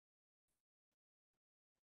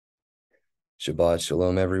Shabbat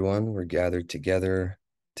Shalom, everyone. We're gathered together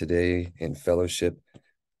today in fellowship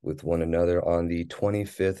with one another on the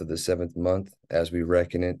 25th of the 7th month, as we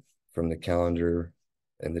reckon it from the calendar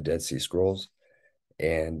and the Dead Sea Scrolls.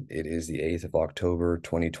 And it is the 8th of October,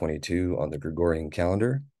 2022 on the Gregorian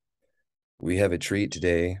calendar. We have a treat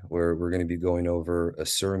today where we're going to be going over a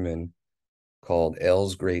sermon called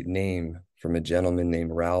L's Great Name from a gentleman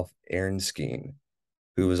named Ralph Erskine,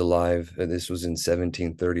 who was alive. This was in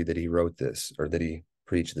 1730 that he wrote this, or that he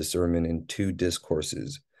preached the sermon in two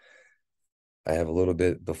discourses. I have a little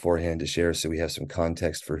bit beforehand to share so we have some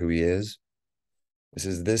context for who he is.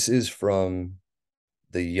 This is from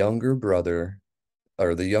the younger brother,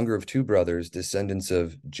 or the younger of two brothers, descendants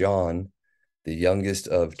of John, the youngest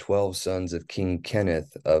of 12 sons of King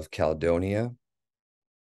Kenneth of Caledonia.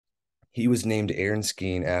 He was named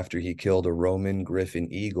Erskine after he killed a Roman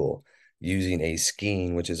griffin eagle using a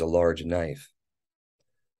skein, which is a large knife.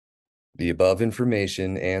 The above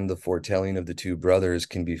information and the foretelling of the two brothers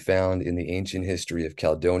can be found in the Ancient History of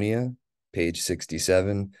Caledonia, page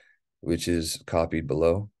 67, which is copied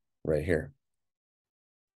below right here.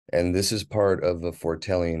 And this is part of a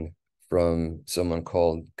foretelling from someone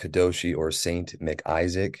called Kadoshi or Saint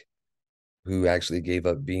McIsaac, who actually gave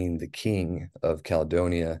up being the king of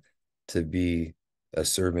Caledonia to be a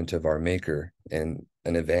servant of our Maker and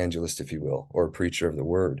an evangelist, if you will, or a preacher of the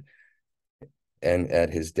word. And at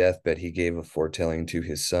his deathbed, he gave a foretelling to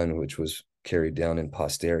his son, which was carried down in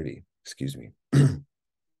posterity. Excuse me. But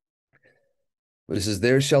it says,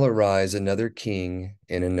 there shall arise another king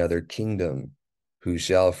in another kingdom, who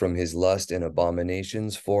shall from his lust and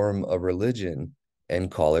abominations form a religion and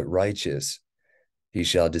call it righteous. He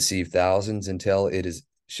shall deceive thousands until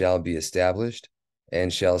shall be established,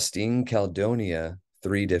 and shall sting Caledonia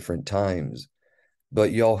 3 different times.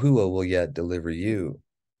 But Yahuwah will yet deliver you.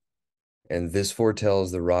 And this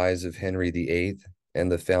foretells the rise of Henry VIII and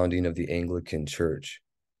the founding of the Anglican Church,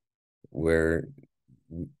 where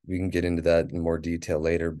we can get into that in more detail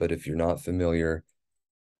later. But if you're not familiar,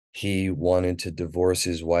 he wanted to divorce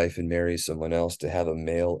his wife and marry someone else to have a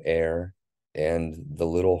male heir, and the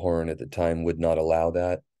Little Horn at the time would not allow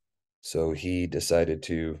that. So he decided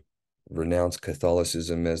to renounce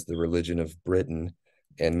Catholicism as the religion of Britain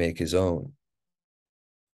and make his own.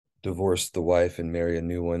 Divorced the wife and marry a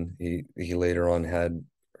new one. He later on had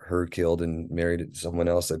her killed and married someone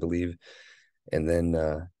else, I believe. And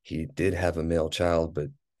then he did have a male child, but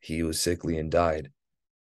he was sickly and died.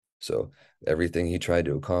 So everything he tried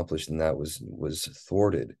to accomplish in that was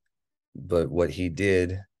thwarted. But what he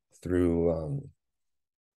did through,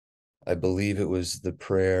 I believe it was the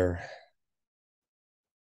prayer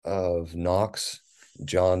of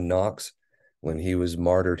John Knox, when he was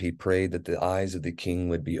martyred, he prayed that the eyes of the king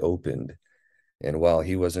would be opened. And while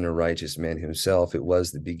he wasn't a righteous man himself, it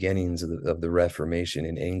was the beginnings of the Reformation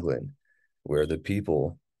in England, where the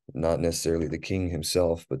people, not necessarily the king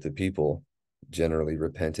himself, but the people generally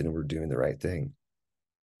repented and were doing the right thing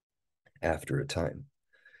after a time.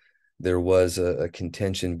 There was a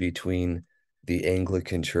contention between the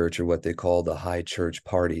Anglican Church, or what they call the High Church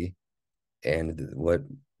Party, and what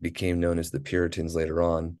became known as the Puritans later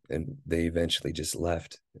on, and they eventually just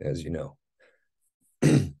left, as you know.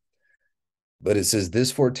 But it says,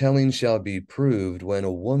 this foretelling shall be proved when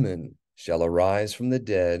a woman shall arise from the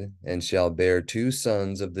dead and shall bear 2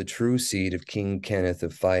 sons of the true seed of King Kenneth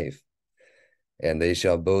of Fife, and they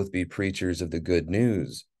shall both be preachers of the good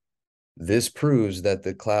news. This proves that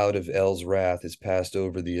the cloud of El's wrath is passed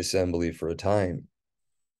over the assembly for a time.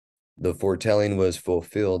 The foretelling was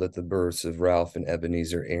fulfilled at the births of Ralph and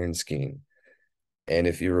Ebenezer Erskine. And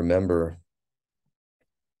if you remember,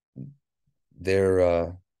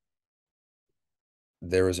 there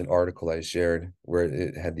was an article I shared where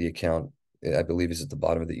it had the account, I believe it's at the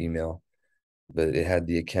bottom of the email, but it had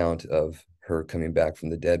the account of her coming back from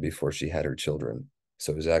the dead before she had her children.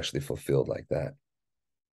 So it was actually fulfilled like that.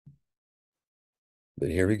 But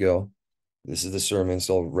here we go. This is the sermon.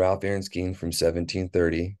 So Ralph Erskine from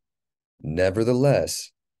 1730.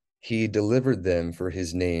 Nevertheless, he delivered them for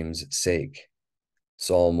his name's sake.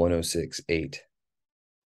 Psalm 106:8.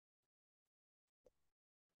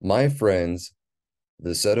 My friends,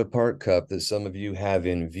 the set-apart cup that some of you have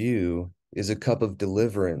in view is a cup of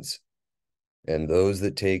deliverance, and those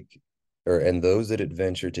that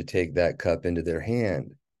adventure to take that cup into their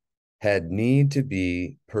hand had need to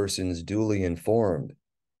be persons duly informed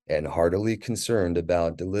and heartily concerned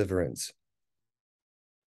about deliverance.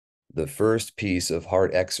 The first piece of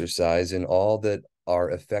heart exercise in all that are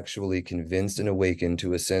effectually convinced and awakened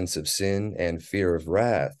to a sense of sin and fear of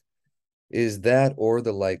wrath is that or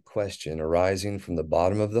the like question arising from the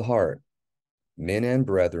bottom of the heart, men and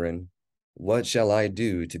brethren, What shall I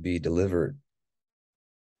do to be delivered?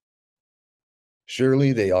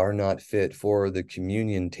 Surely they are not fit for the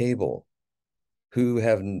communion table, who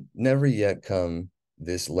have never yet come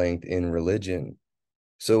this length in religion,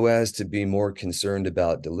 so as to be more concerned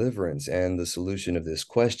about deliverance and the solution of this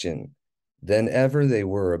question than ever they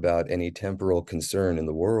were about any temporal concern in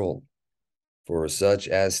the world, for such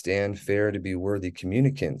as stand fair to be worthy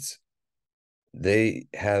communicants. They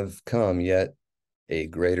have come yet a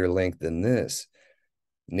greater length than this,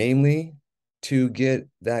 namely, to get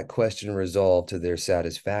that question resolved to their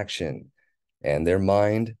satisfaction, and their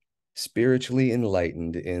mind spiritually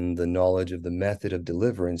enlightened in the knowledge of the method of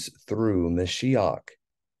deliverance through Mashiach,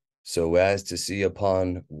 so as to see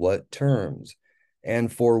upon what terms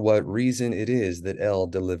and for what reason it is that El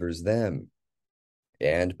delivers them,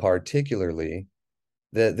 and particularly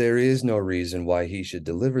that there is no reason why he should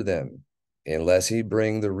deliver them, unless he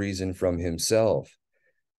bring the reason from himself,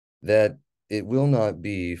 that it will not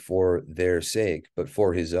be for their sake, but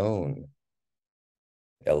for his own.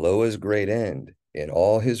 Eloah's great end in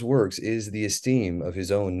all his works is the esteem of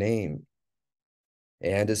his own name,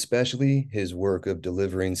 and especially his work of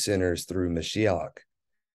delivering sinners through Mashiach.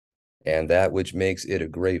 And that which makes it a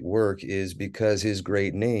great work is because his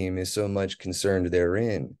great name is so much concerned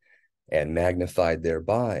therein and magnified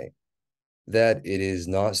thereby, that it is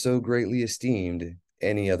not so greatly esteemed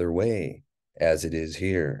any other way as it is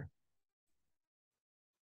here.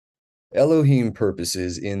 Elohim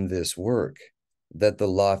purposes in this work that the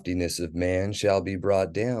loftiness of man shall be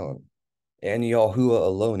brought down, and Yahuwah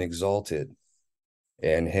alone exalted,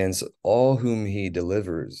 and hence all whom he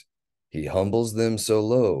delivers, he humbles them so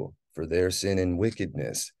low for their sin and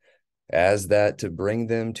wickedness, as that to bring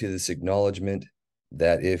them to this acknowledgement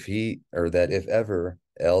that if ever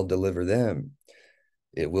El deliver them,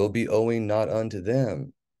 it will be owing not unto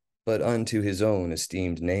them, but unto his own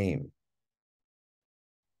esteemed name.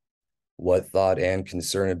 What thought and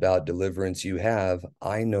concern about deliverance you have,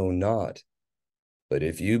 I know not. But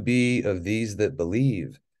if you be of these that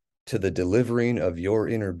believe, to the delivering of your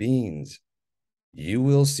inner beings, you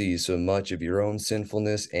will see so much of your own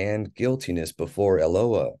sinfulness and guiltiness before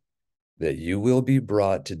Eloah, that you will be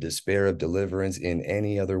brought to despair of deliverance in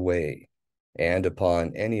any other way, and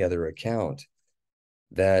upon any other account,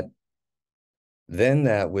 that then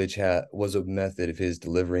that which was a method of his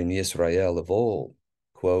delivering Israel of old,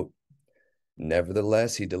 quote,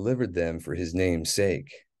 nevertheless he delivered them for his name's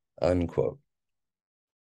sake, unquote.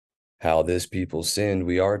 How this people sinned,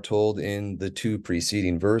 we are told in the two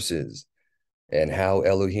preceding verses, and how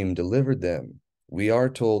Elohim delivered them, we are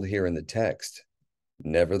told here in the text.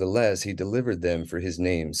 Nevertheless, he delivered them for his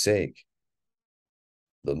name's sake.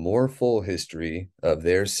 The more full history of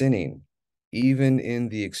their sinning, even in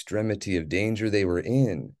the extremity of danger they were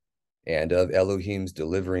in, and of Elohim's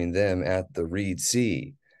delivering them at the Reed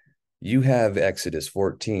Sea, you have Exodus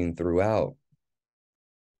 14 throughout.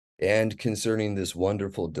 And concerning this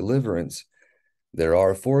wonderful deliverance, there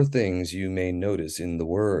are four things you may notice in the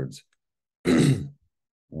words.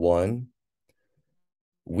 1,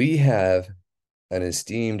 we have an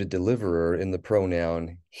esteemed deliverer in the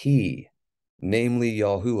pronoun he, namely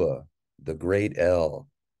Yahuwah, the great El,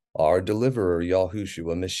 our deliverer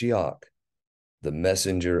Yahushua Mashiach, the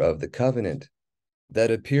messenger of the covenant that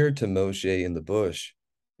appeared to Moshe in the bush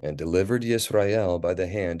and delivered Yisrael by the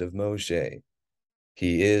hand of Moshe.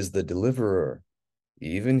 He is the deliverer,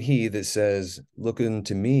 even he that says, look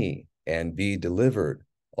unto me and be delivered,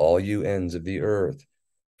 all you ends of the earth,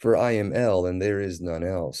 for I am El and there is none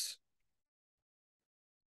else.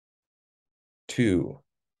 2,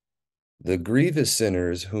 the grievous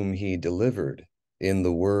sinners whom he delivered, in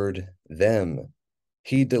the word them,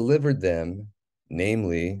 he delivered them,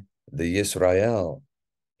 namely the Yisrael,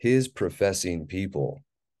 his professing people,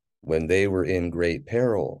 when they were in great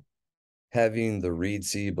peril, having the Reed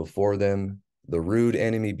Sea before them, the rude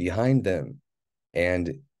enemy behind them,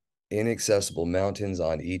 and inaccessible mountains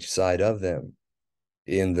on each side of them,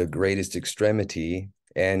 in the greatest extremity,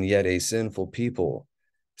 and yet a sinful people,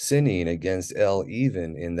 sinning against El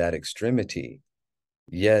even in that extremity,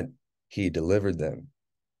 yet he delivered them.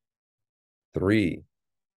 3,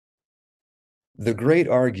 the great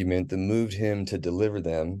argument that moved him to deliver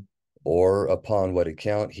them, or upon what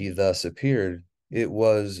account he thus appeared, it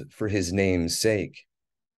was for his name's sake,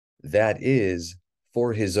 that is,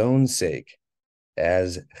 for his own sake,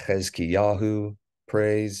 as Chezkiyahu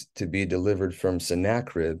prays to be delivered from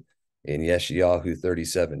Sennacherib in Yeshayahu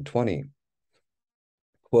 37:20.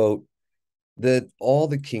 Quote, that all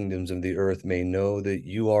the kingdoms of the earth may know that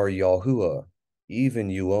you are Yahuwah, even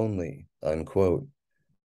you only, unquote.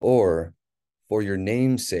 Or, for your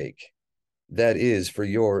name's sake, that is for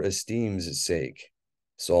your esteem's sake.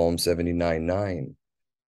 Psalm 79:9.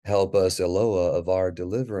 Help us, Eloah, of our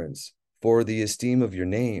deliverance, for the esteem of your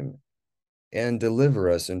name, and deliver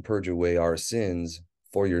us and purge away our sins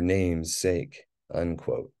for your name's sake.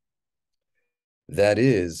 Unquote. That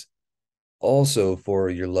is, also for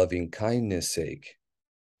your loving kindness' sake,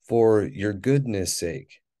 for your goodness'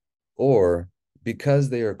 sake, or because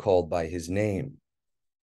they are called by his name.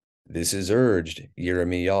 This is urged,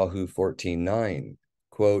 Yirmiyahu 14:9.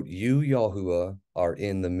 Quote, you, Yahuwah, are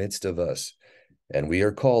in the midst of us, and we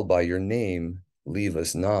are called by your name, leave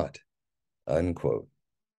us not. Unquote.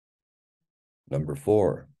 Number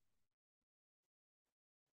 4.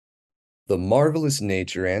 The marvelous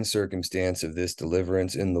nature and circumstance of this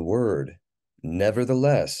deliverance in the word.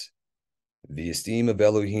 Nevertheless, the esteem of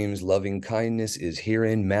Elohim's loving kindness is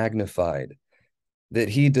herein magnified, that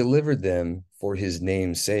he delivered them for his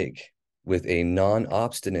name's sake, with a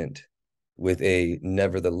non-obstinate, with a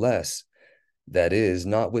nevertheless, that is,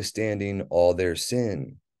 notwithstanding all their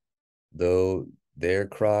sin, though their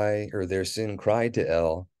sin cried to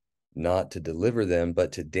El, not to deliver them,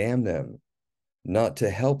 but to damn them, not to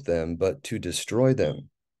help them, but to destroy them.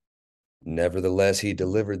 Nevertheless, he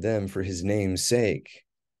delivered them for his name's sake,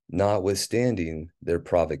 notwithstanding their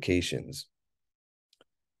provocations.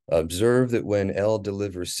 Observe that when El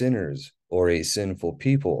delivers sinners or a sinful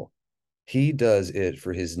people, he does it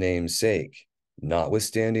for his name's sake,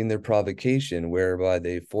 notwithstanding their provocation, whereby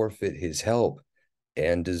they forfeit his help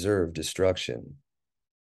and deserve destruction.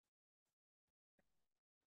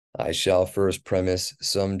 I shall first premise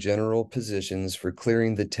some general positions for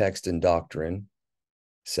clearing the text and doctrine.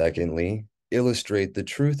 Secondly, illustrate the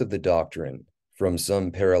truth of the doctrine from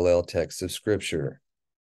some parallel texts of Scripture.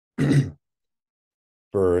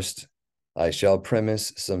 First, I shall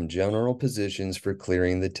premise some general positions for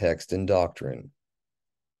clearing the text and doctrine.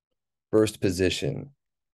 First position,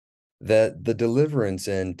 that the deliverance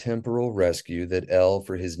and temporal rescue that El,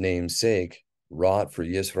 for his name's sake, wrought for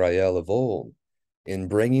Yisrael of old, in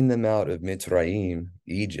bringing them out of Mitzrayim,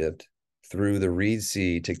 Egypt, through the Reed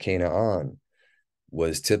Sea to Canaan,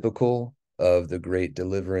 was typical of the great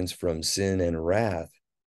deliverance from sin and wrath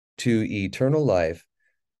to eternal life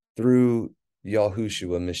through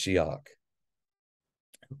Yahushua Mashiach,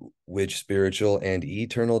 which spiritual and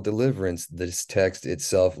eternal deliverance this text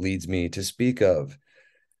itself leads me to speak of,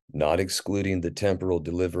 not excluding the temporal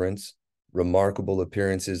deliverance, remarkable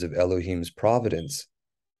appearances of Elohim's providence,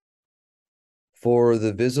 for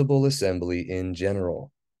the visible assembly in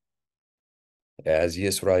general, as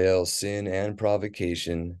Yisrael's sin and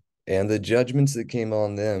provocation, and the judgments that came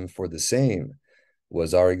on them for the same,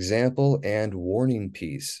 was our example and warning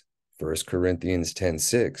piece, 1 Corinthians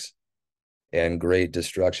 10:6, and great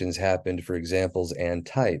destructions happened for examples and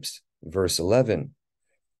types, verse 11,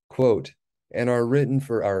 quote, and are written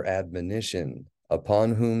for our admonition,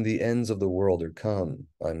 upon whom the ends of the world are come,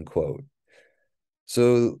 unquote.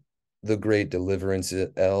 So the great deliverance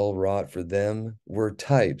that El wrought for them were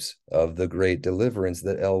types of the great deliverance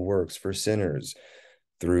that El works for sinners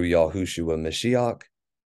through Yahushua Mashiach,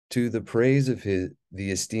 to the praise of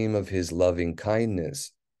the esteem of his loving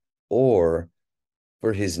kindness, or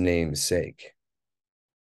for his name's sake.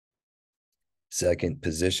 Second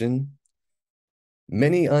position,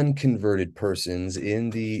 many unconverted persons in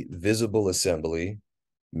the visible assembly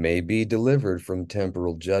may be delivered from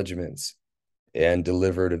temporal judgments, and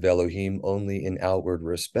delivered of Elohim only in outward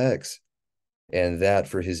respects, and that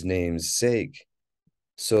for his name's sake.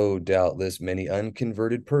 So doubtless many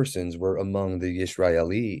unconverted persons were among the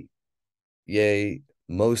Yisraeli. Yea,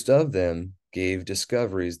 most of them gave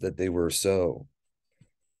discoveries that they were so.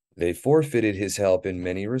 They forfeited his help in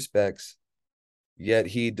many respects, yet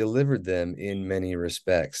he delivered them in many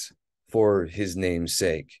respects for his name's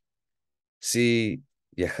sake. See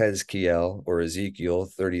Yehezkiel or Ezekiel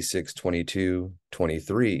 36:22,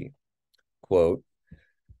 23. Quote,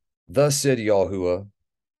 thus said Yahuwah,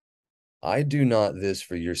 I do not this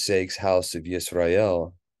for your sakes, house of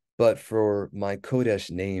Yisrael, but for my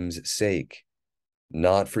Kodesh name's sake.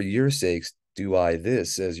 Not for your sakes do I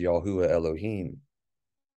this, says Yahuwah Elohim.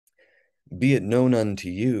 Be it known unto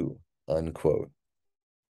you, unquote.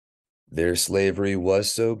 Their slavery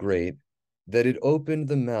was so great that it opened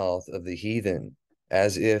the mouth of the heathen,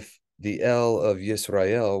 as if the El of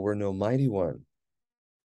Yisrael were no mighty one.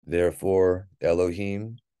 Therefore,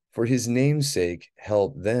 Elohim, for his name's sake,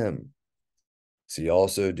 help them. See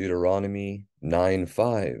also Deuteronomy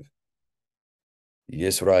 9:5.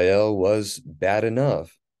 Yisrael was bad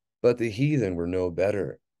enough, but the heathen were no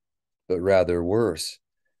better, but rather worse.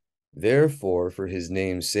 Therefore, for his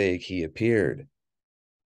name's sake, he appeared.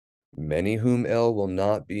 Many whom El will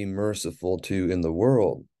not be merciful to in the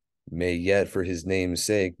world may yet for his name's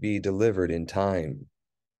sake be delivered in time.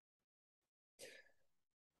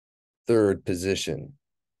 Third position.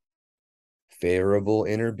 Favorable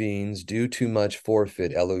inner beings do too much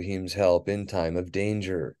forfeit Elohim's help in time of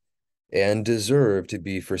danger, and deserve to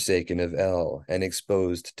be forsaken of El and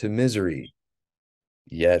exposed to misery.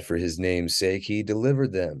 Yet for his name's sake he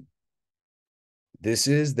delivered them. This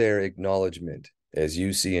is their acknowledgement, as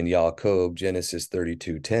you see in Jacob, Genesis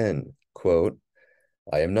 32:10, quote,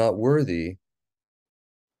 I am not worthy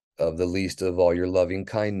of the least of all your loving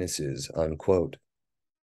kindnesses, unquote.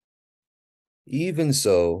 Even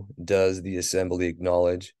so does the assembly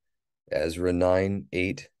acknowledge, Ezra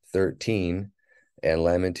 9:8-13 and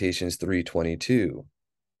Lamentations 3:22,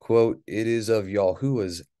 quote, it is of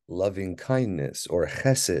Yahuwah's loving kindness or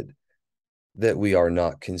chesed that we are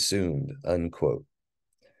not consumed, unquote.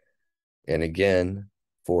 And again,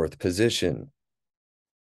 fourth position,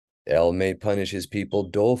 El may punish his people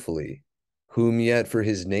dolefully, whom yet for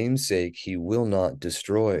his name's sake he will not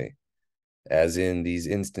destroy, as in these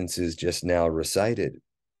instances just now recited.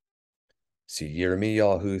 See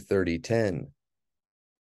Yirmiyahu 30:10.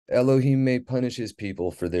 Elohim may punish his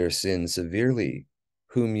people for their sins severely,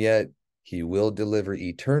 whom yet he will deliver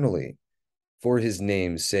eternally for his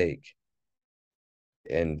name's sake.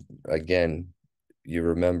 And again, you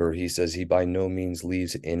remember he says he by no means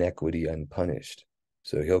leaves inequity unpunished.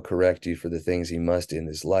 So he'll correct you for the things he must in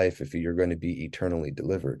this life if you're going to be eternally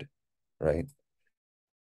delivered, right?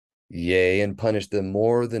 Yea, and punish them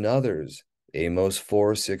more than others. Amos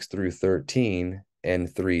 4:6-13 and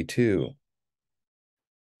 3:2.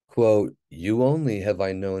 Quote, you only have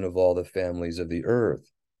I known of all the families of the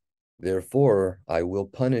earth. Therefore, I will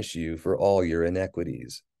punish you for all your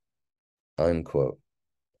iniquities. Unquote.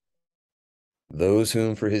 Those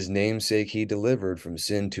whom for his name's sake he delivered from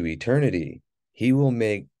sin to eternity, he will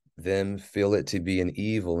make them feel it to be an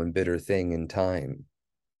evil and bitter thing in time.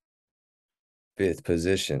 Fifth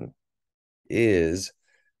position is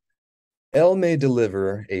El may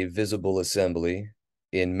deliver a visible assembly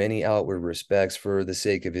in many outward respects for the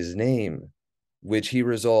sake of his name, which he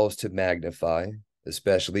resolves to magnify,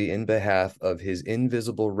 especially in behalf of his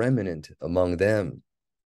invisible remnant among them.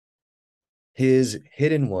 His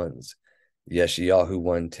hidden ones, Yeshayahu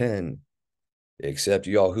 1:10, except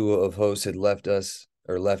Yahuwah of hosts had left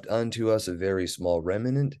unto us a very small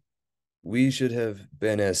remnant, we should have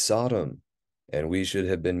been as Sodom, and we should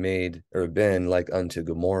have been like unto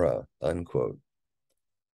Gomorrah, unquote.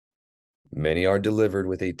 Many are delivered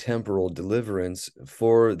with a temporal deliverance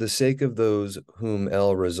for the sake of those whom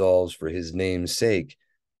El resolves for his name's sake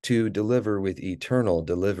to deliver with eternal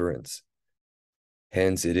deliverance.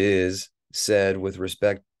 Hence it is said with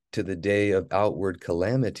respect to the day of outward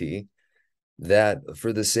calamity that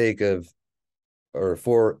for the sake of, or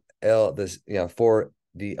for for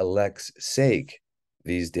the elect's sake,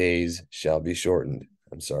 these days shall be shortened.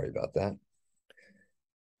 I'm sorry about that.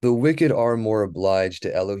 The wicked are more obliged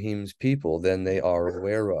to Elohim's people than they are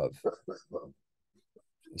aware of.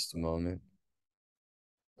 Just a moment.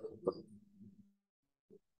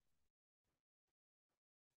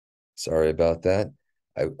 Sorry about that.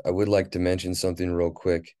 I would like to mention something real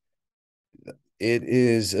quick. It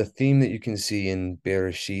is a theme that you can see in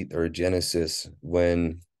Bereshit or Genesis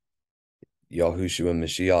when Yahushua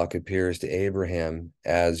Mashiach appears to Abraham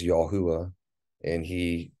as Yahuwah, and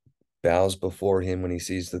he bows before him when he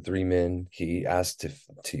sees the three men. He asks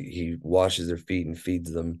he washes their feet and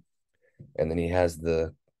feeds them, and then he has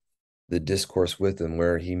the discourse with them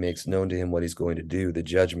where he makes known to him what he's going to do, the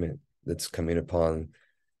judgment that's coming upon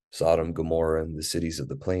Sodom, Gomorrah, and the cities of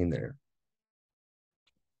the plain there.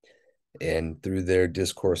 And through their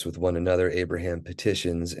discourse with one another, Abraham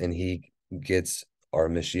petitions, and he gets our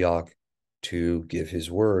Mashiach to give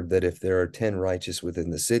his word that if there are 10 righteous within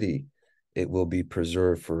the city, it will be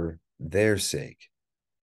preserved for their sake.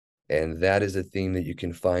 And that is a theme that you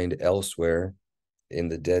can find elsewhere in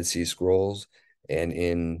the Dead Sea Scrolls and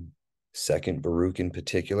in Second Baruch in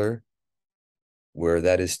particular, where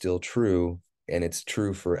that is still true, and it's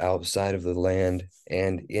true for outside of the land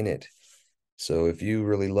and in it. So if you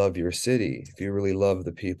really love your city, if you really love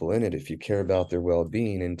the people in it, if you care about their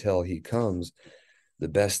well-being until he comes, the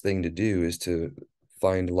best thing to do is to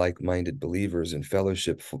find like-minded believers and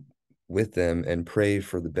fellowship with them and pray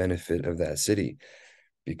for the benefit of that city.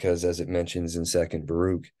 Because as it mentions in Second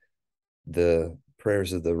Baruch, the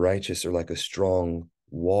prayers of the righteous are like a strong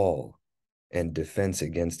wall and defense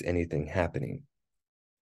against anything happening.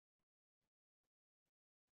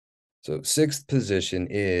 So sixth position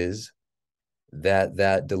is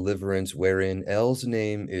that deliverance wherein El's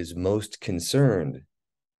name is most concerned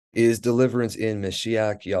is deliverance in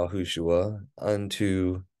Mashiach Yahushua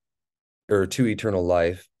to eternal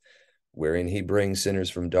life, wherein he brings sinners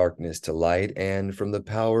from darkness to light, and from the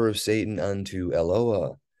power of Satan unto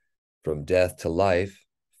Eloah, from death to life,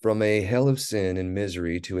 from a hell of sin and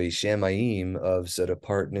misery to a shamayim of set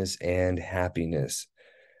apartness and happiness.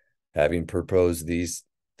 Having proposed these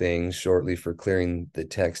things shortly for clearing the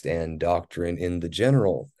text and doctrine in the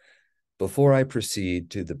general, before I proceed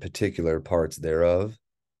to the particular parts thereof,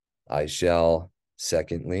 I shall,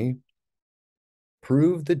 secondly,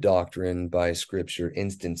 prove the doctrine by scripture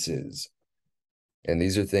instances. And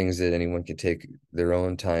these are things that anyone can take their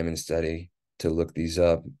own time and study to look these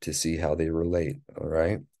up to see how they relate, all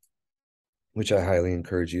right? Which I highly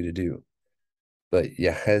encourage you to do. But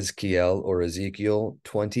Yehezkiel or Ezekiel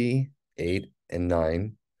 28 and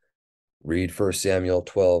 9, read 1 Samuel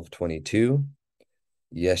 12:22,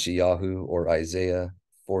 Yeshayahu or Isaiah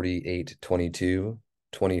 48:22,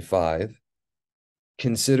 25.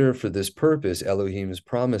 Consider for this purpose Elohim's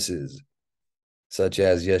promises, such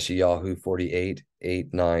as Yeshayahu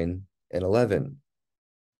 48:8, 9, and 11.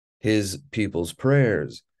 His people's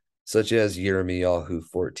prayers, such as Yirmiyahu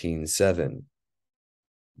 14:7.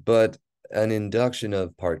 But an induction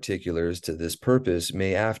of particulars to this purpose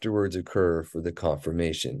may afterwards occur for the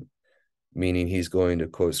confirmation, meaning he's going to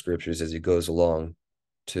quote scriptures as he goes along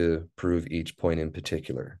to prove each point in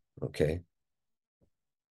particular, okay?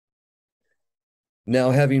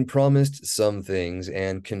 Now, having promised some things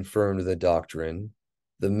and confirmed the doctrine,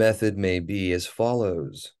 the method may be as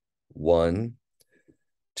follows. 1,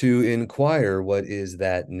 to inquire what is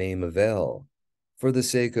that name of El, for the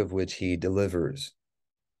sake of which he delivers.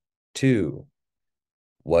 2,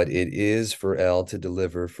 what it is for El to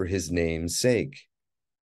deliver for his name's sake.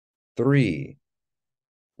 3,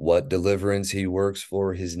 what deliverance he works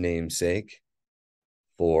for his name's sake.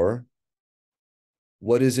 4,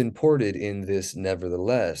 what is imported in this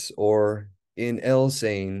nevertheless, or in El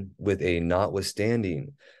saying with a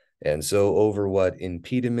notwithstanding, and so over what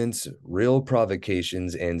impediments, real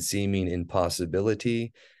provocations, and seeming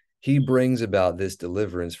impossibility he brings about this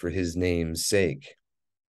deliverance for his name's sake.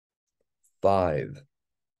 5,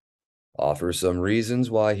 offer some reasons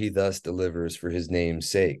why he thus delivers for his name's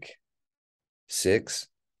sake. 6,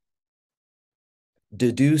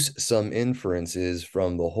 deduce some inferences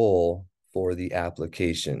from the whole for the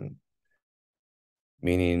application,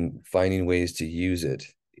 meaning finding ways to use it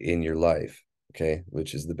in your life, okay,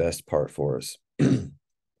 which is the best part for us.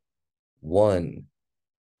 1,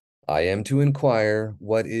 I am to inquire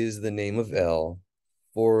what is the name of El,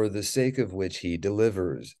 for the sake of which he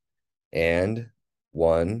delivers, and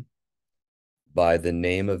 1, by the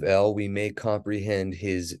name of El we may comprehend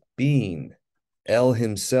his being, El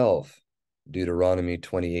himself, Deuteronomy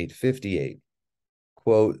 28:58.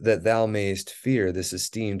 Quote, that thou mayest fear this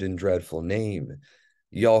esteemed and dreadful name,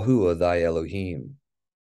 Yahuwah thy Elohim,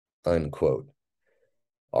 unquote.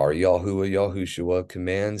 Our Yahuwah Yahushua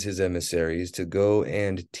commands his emissaries to go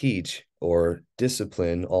and teach or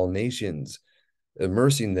discipline all nations,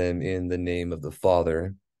 immersing them in the name of the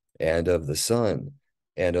Father and of the Son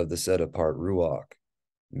and of the set-apart Ruach,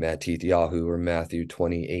 Matithyahu or Matthew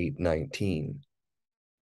 28:19.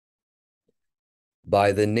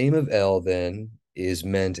 By the name of El, then, is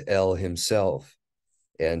meant El himself,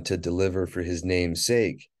 and to deliver for his name's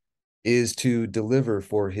sake is to deliver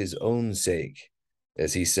for his own sake,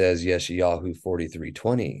 as he says, Yeshayahu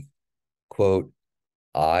 43:20, quote,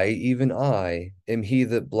 I, even I, am he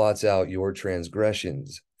that blots out your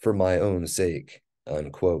transgressions for my own sake,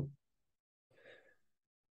 unquote.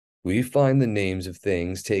 We find the names of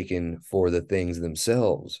things taken for the things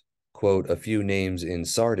themselves, quote, a few names in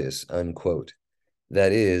Sardis, unquote,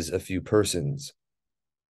 that is, a few persons.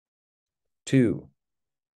 2,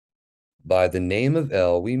 by the name of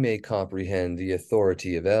El, we may comprehend the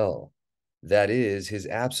authority of El, that is, his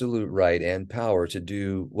absolute right and power to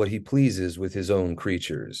do what he pleases with his own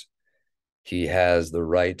creatures. He has the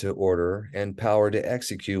right to order and power to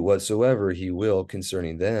execute whatsoever he will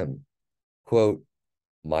concerning them. Quote,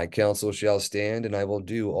 my counsel shall stand, and I will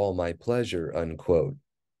do all my pleasure, unquote.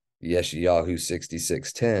 Yeshayahu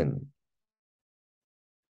 66:10.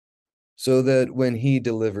 So that when he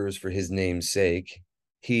delivers for his name's sake,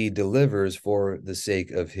 he delivers for the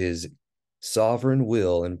sake of his sovereign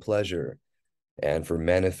will and pleasure, and for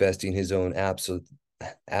manifesting his own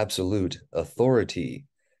absolute authority,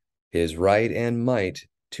 his right and might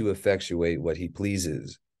to effectuate what he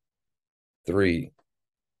pleases. 3,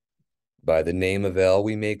 by the name of El,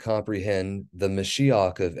 we may comprehend the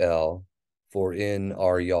Mashiach of El, for in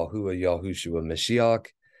our Yahuwah Yahushua Mashiach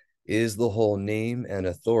is the whole name and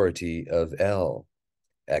authority of El.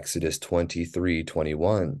 Exodus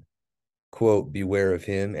 23:21, quote, beware of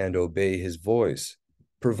him and obey his voice.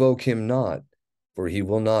 Provoke him not, for he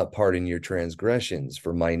will not pardon your transgressions,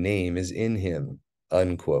 for my name is in him,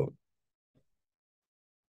 unquote.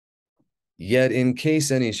 Yet in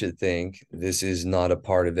case any should think this is not a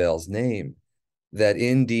part of El's name, that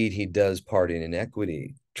indeed he does pardon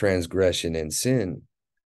iniquity, transgression, and sin,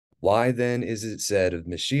 why then is it said of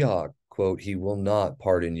Mashiach, quote, he will not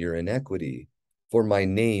pardon your iniquity, for my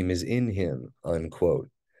name is in him, unquote?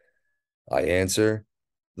 I answer,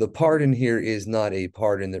 the pardon here is not a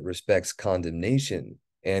pardon that respects condemnation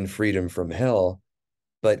and freedom from hell,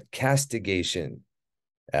 but castigation,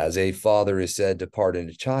 as a father is said to pardon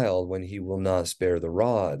a child when he will not spare the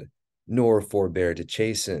rod, nor forbear to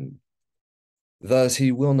chasten. Thus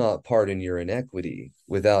he will not pardon your iniquity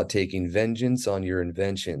without taking vengeance on your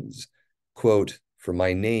inventions, quote, for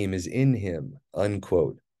my name is in him,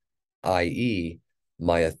 unquote, i.e.,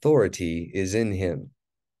 my authority is in him.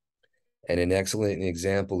 And an excellent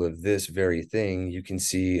example of this very thing you can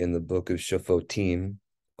see in the book of Shophotim,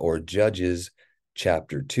 or Judges,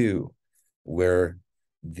 chapter 2, where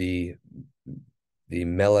the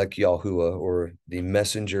Melech Yahuwah, or the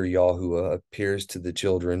messenger Yahuwah, appears to the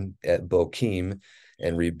children at Bokim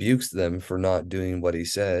and rebukes them for not doing what he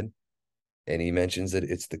said. And he mentions that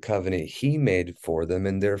it's the covenant he made for them,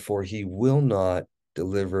 and therefore he will not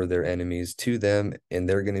deliver their enemies to them, and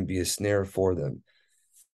they're going to be a snare for them.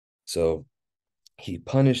 So he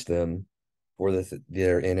punished them for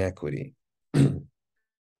their inequity.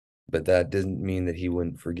 But that doesn't mean that he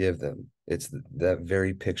wouldn't forgive them. It's that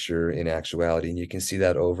very picture in actuality. And you can see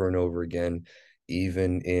that over and over again,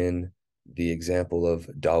 even in the example of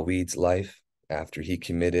David's life after he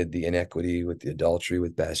committed the inequity with the adultery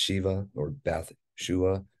with Bathsheba, or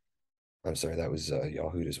Bathshua. I'm sorry, that was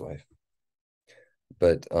Yahuda's wife.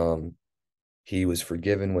 But he was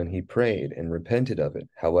forgiven when he prayed and repented of it.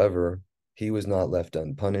 However, he was not left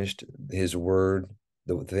unpunished. His word,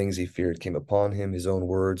 the things he feared came upon him. His own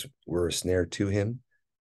words were a snare to him,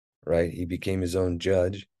 right? He became his own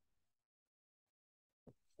judge.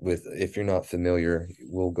 If you're not familiar,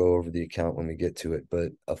 we'll go over the account when we get to it,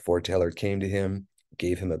 but a foreteller came to him,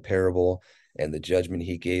 gave him a parable, and the judgment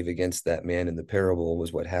he gave against that man in the parable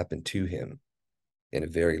was what happened to him in a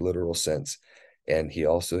very literal sense. And he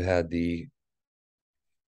also had the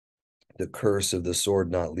curse of the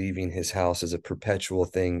sword not leaving his house as a perpetual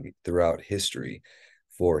thing throughout history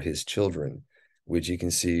for his children, which you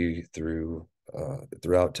can see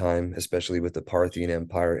throughout time, especially with the Parthian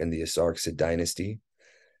Empire and the Asarksid dynasty.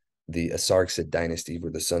 The Asarksid dynasty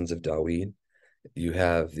were the sons of Dawid. You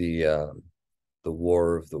have the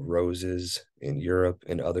War of the Roses in Europe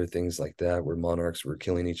and other things like that, where monarchs were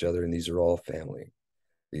killing each other, and these are all family.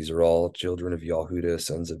 These are all children of Yahuda,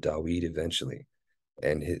 sons of Dawid eventually.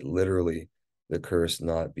 And literally the curse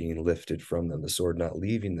not being lifted from them, the sword not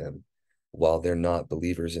leaving them while they're not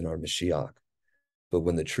believers in our Mashiach. But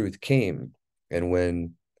when the truth came, and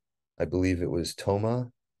when I believe it was Toma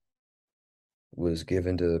was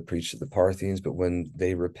given to preach to the Parthians, but when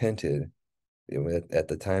they repented, at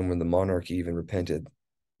the time when the monarchy even repented,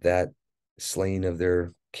 that slaying of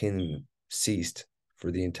their kin ceased for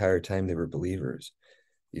the entire time they were believers.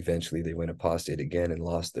 Eventually they went apostate again and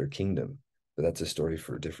lost their kingdom. But that's a story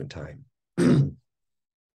for a different time. It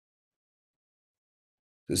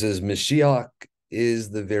says, Mashiach is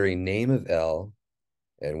the very name of El,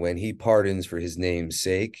 and when he pardons for his name's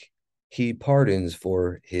sake, he pardons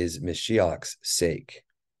for his Mashiach's sake.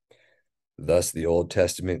 Thus the Old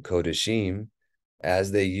Testament Kodashim,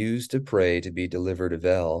 as they used to pray to be delivered of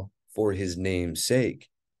El for his name's sake,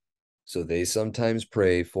 so they sometimes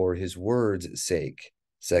pray for his word's sake.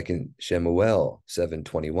 2 Shemuel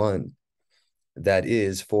 7:21. That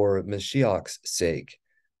is, for Mashiach's sake,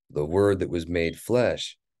 the word that was made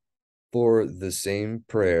flesh. For the same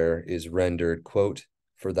prayer is rendered, quote,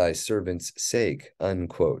 for thy servant's sake,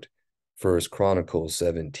 unquote. 1 Chronicles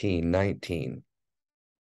 17:19.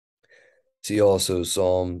 See also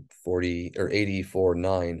Psalm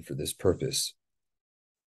 84:9 for this purpose.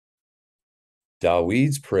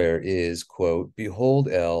 David's prayer is, quote, behold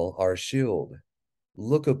El, our shield.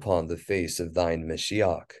 Look upon the face of thine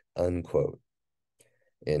Mashiach, unquote.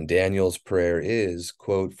 And Daniel's prayer is,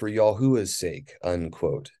 quote, for Yahuwah's sake,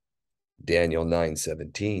 unquote. Daniel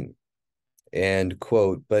 9:17. And,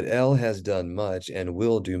 quote, but El has done much and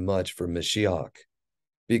will do much for Mashiach,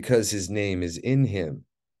 because his name is in him,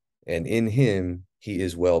 and in him he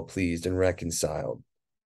is well pleased and reconciled.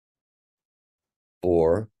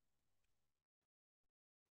 Or,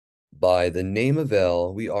 by the name of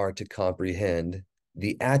El, we are to comprehend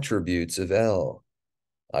the attributes of El.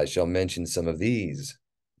 I shall mention some of these.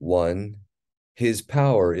 1. His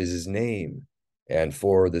power is his name, and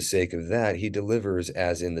for the sake of that he delivers,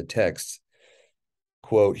 as in the text,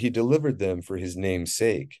 quote, he delivered them for his name's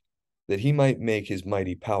sake, that he might make his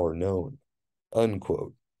mighty power known,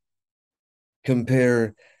 unquote.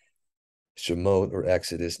 Compare Shemot or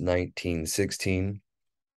Exodus 19:16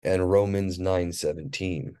 and Romans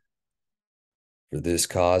 9:17. For this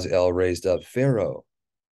cause El raised up Pharaoh,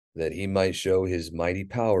 that he might show his mighty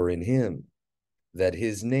power in him, that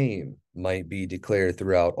his name might be declared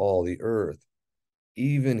throughout all the earth,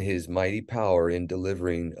 even his mighty power in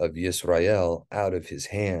delivering of Yisrael out of his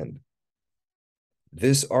hand.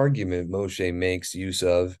 This argument Moshe makes use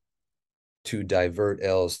of to divert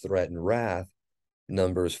El's threatened wrath,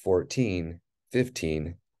 Numbers 14,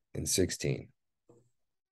 15, and 16.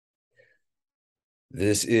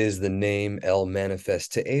 This is the name El manifests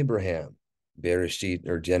to Abraham, Bereshit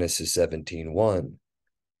or Genesis 17:1.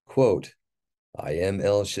 Quote, I am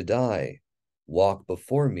El Shaddai, walk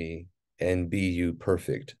before me and be you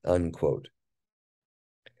perfect, unquote.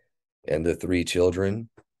 And the three children,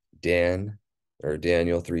 Dan or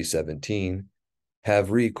Daniel 3:17,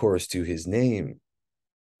 have recourse to his name.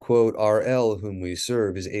 Quote, our El whom we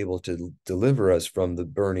serve is able to deliver us from the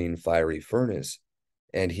burning fiery furnace,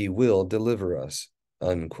 and he will deliver us,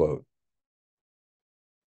 unquote.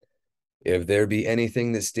 If there be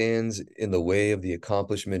anything that stands in the way of the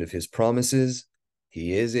accomplishment of his promises,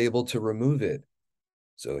 he is able to remove it.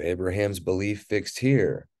 So Abraham's belief fixed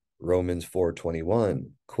here, Romans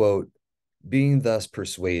 4:21, quote, being thus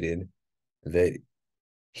persuaded that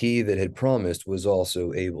he that had promised was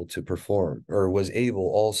also able to perform, or was able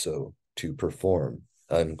also to perform,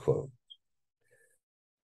 unquote.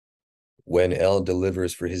 When El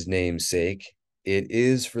delivers for his name's sake, it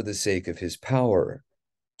is for the sake of his power,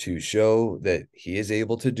 to show that he is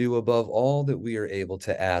able to do above all that we are able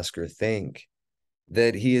to ask or think,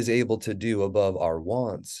 that he is able to do above our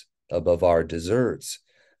wants, above our deserts,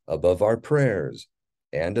 above our prayers,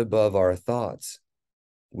 and above our thoughts.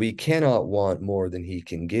 We cannot want more than he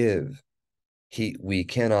can give. We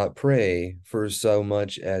cannot pray for so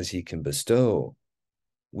much as he can bestow.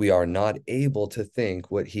 We are not able to think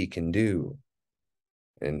what he can do.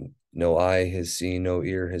 And no eye has seen, no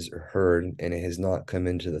ear has heard, and it has not come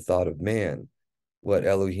into the thought of man what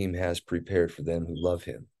Elohim has prepared for them who love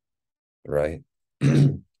him, right?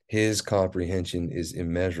 His comprehension is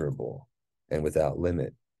immeasurable and without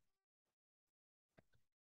limit.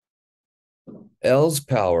 El's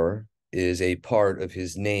power is a part of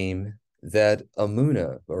his name that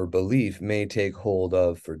Amunah, or belief, may take hold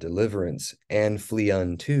of for deliverance and flee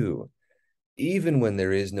unto, even when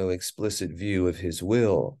there is no explicit view of his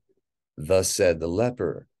will. Thus said the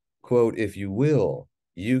leper, quote, if you will,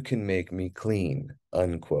 you can make me clean,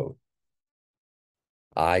 unquote.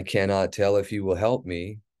 I cannot tell if he will help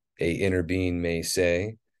me, a inner being may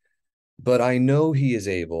say, but I know he is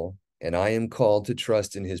able, and I am called to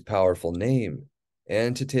trust in his powerful name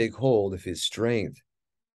and to take hold of his strength.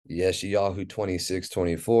 Yeshayahu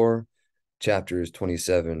 26:24, chapters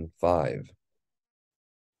 27:5.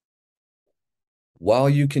 While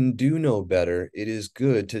you can do no better, it is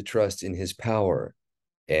good to trust in his power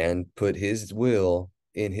and put his will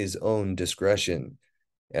in his own discretion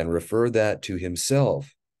and refer that to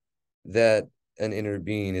himself, that an inner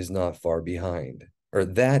being is not far behind, or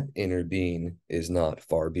that inner being is not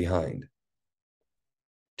far behind.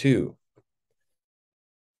 2.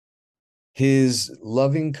 His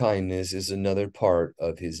loving kindness is another part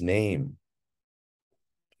of his name.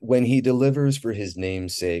 When he delivers for his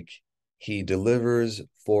name's sake, he delivers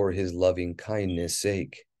for his loving kindness'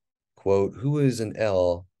 sake. Quote, who is an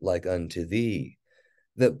El like unto thee,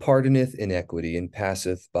 that pardoneth iniquity and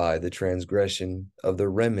passeth by the transgression of the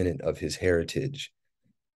remnant of his heritage?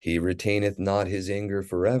 He retaineth not his anger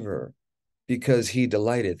forever, because he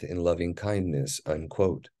delighteth in loving kindness,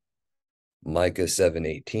 unquote. Micah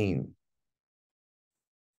 7:18.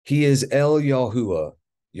 He is El Yahuwah,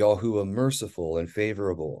 Yahuwah merciful and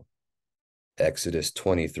favorable. Exodus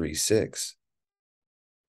 23:6.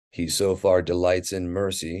 He so far delights in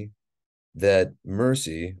mercy that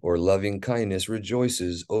mercy or loving kindness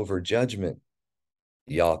rejoices over judgment.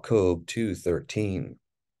 Jacob 2:13.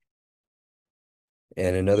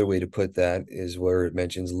 And another way to put that is where it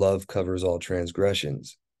mentions love covers all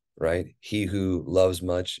transgressions, right? He who loves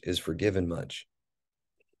much is forgiven much.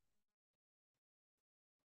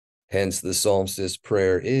 Hence, the psalmist's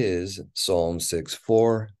prayer is Psalm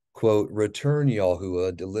 6:4, quote, return,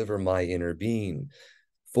 Yahuwah, deliver my inner being,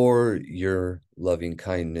 for your loving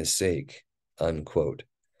kindness' sake, unquote.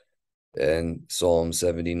 And Psalm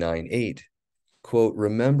 79:8, quote,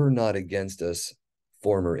 remember not against us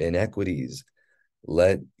former iniquities,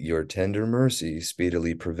 Let your tender mercy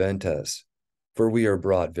speedily prevent us, for we are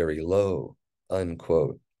brought very low,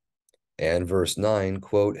 unquote. And verse 9,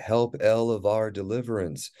 quote, help El of our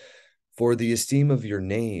deliverance, for the esteem of your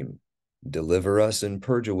name. Deliver us and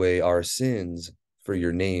purge away our sins for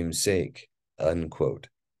your name's sake, unquote.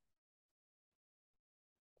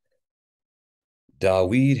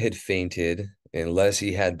 Dawid had fainted unless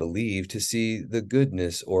he had believed to see the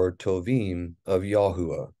goodness or tovim of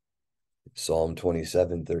Yahuwah. Psalm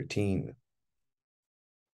 27:13.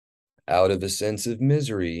 Out of a sense of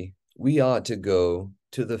misery, we ought to go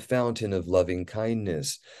to the fountain of loving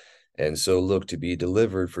kindness, and so look to be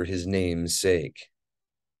delivered for his name's sake.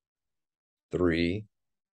 3.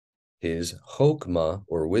 His chokmah,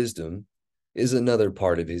 or wisdom, is another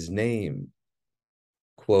part of his name.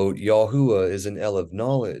 Quote, Yahuwah is an El of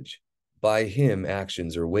knowledge. By him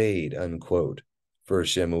actions are weighed, unquote. 1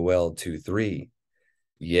 Shemuel 2:3.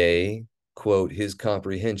 Yea, quote, his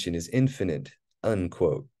comprehension is infinite,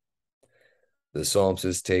 unquote. The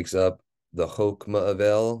psalmist takes up the chokmah of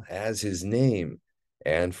El as his name,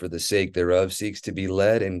 and for the sake thereof seeks to be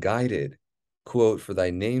led and guided. Quote, for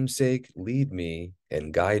thy name's sake, lead me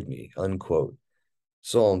and guide me, unquote.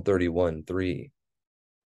 Psalm 31:3.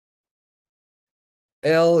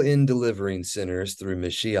 El, in delivering sinners through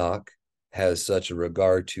Mashiach, has such a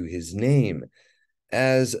regard to his name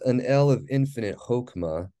as an El of infinite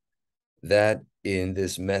chokmah, that in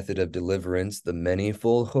this method of deliverance, the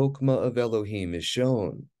manifold chokmah of Elohim is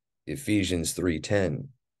shown. Ephesians 3:10.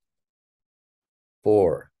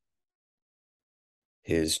 4.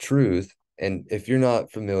 His truth, and if you're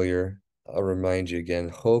not familiar, I'll remind you again,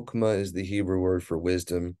 chokmah is the Hebrew word for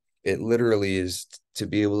wisdom. It literally is to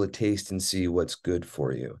be able to taste and see what's good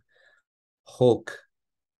for you. Chok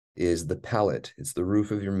is the palate. It's the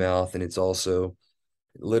roof of your mouth, and it's also,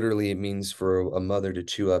 literally, it means for a mother to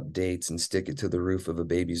chew up dates and stick it to the roof of a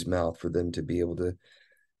baby's mouth for them to be able to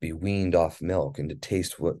be weaned off milk and to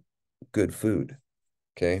taste what good food,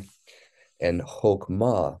 okay? And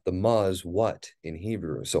chokmah, the ma is what in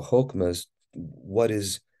Hebrew. So chokmah is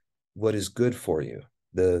what is good for you,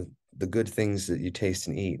 the good things that you taste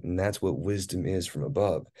and eat, and that's what wisdom is from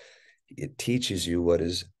above. It teaches you what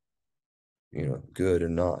is, good or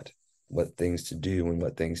not, what things to do and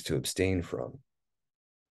what things to abstain from.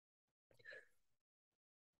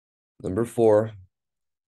 Number 4,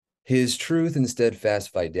 his truth and steadfast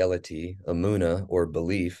fidelity, amuna, or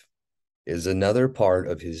belief, is another part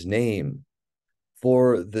of his name,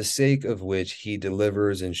 for the sake of which he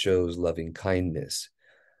delivers and shows loving kindness.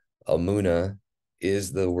 Amuna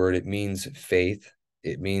is the word, it means faith,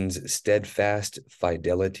 it means steadfast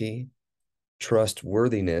fidelity,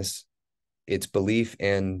 trustworthiness, it's belief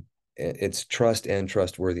and it's trust and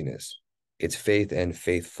trustworthiness, it's faith and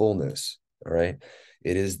faithfulness, all right?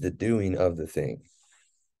 It is the doing of the thing.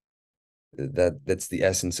 That's the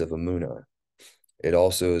essence of Amuna. It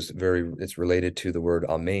also is it's related to the word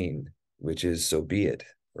Amen, which is so be it,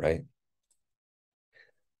 right?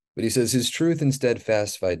 But he says his truth and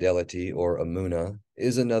steadfast fidelity, or Amuna,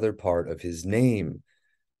 is another part of his name,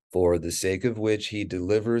 for the sake of which he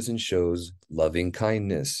delivers and shows loving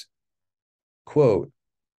kindness. Quote,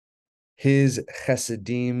 his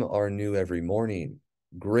chesedim are new every morning.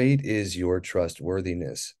 Great is your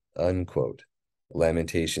trustworthiness, unquote.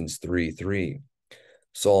 Lamentations 3:3.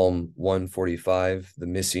 Psalm 145, the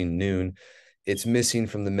missing noon. It's missing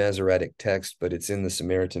from the Masoretic text, but it's in the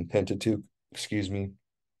Samaritan Pentateuch, excuse me.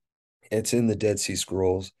 It's in the Dead Sea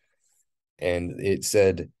Scrolls. And it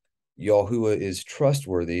said, Yahuwah is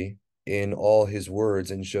trustworthy in all his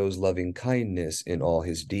words and shows loving kindness in all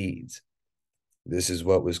his deeds. This is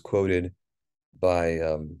what was quoted by,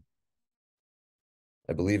 I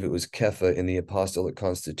believe it was Kepha in the Apostolic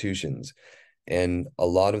Constitutions. And a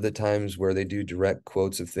lot of the times where they do direct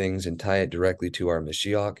quotes of things and tie it directly to our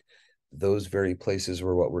Mashiach, those very places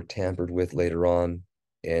were what were tampered with later on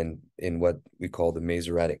and in what we call the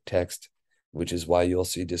Masoretic text, which is why you'll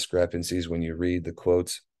see discrepancies when you read the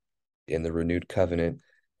quotes in the renewed covenant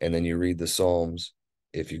and then you read the Psalms.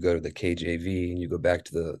 If you go to the KJV and you go back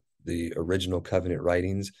to the original covenant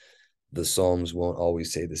writings, the Psalms won't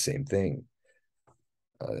always say the same thing.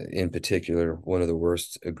 In particular, one of the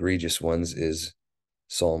worst egregious ones is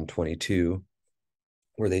Psalm 22,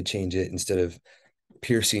 where they change it, instead of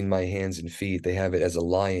piercing my hands and feet, they have it as a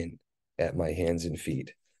lion at my hands and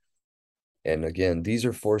feet. And again, these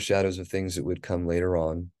are foreshadows of things that would come later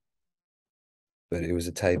on, but it was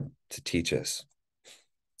a type to teach us.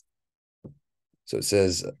 So it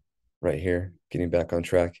says right here, getting back on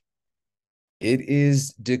track, it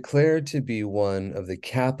is declared to be one of the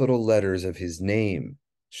capital letters of his name,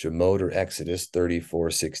 Shemot or Exodus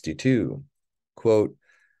 34:62. quote,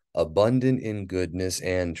 abundant in goodness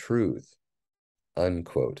and truth,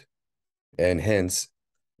 unquote. And hence,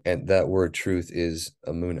 and that word truth is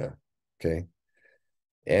amuna, okay?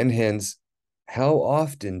 And hence, how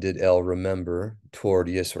often did El remember toward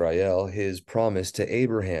Yisrael his promise to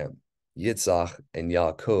Abraham, Yitzhak, and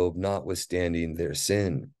Yaakov, notwithstanding their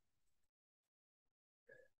sin?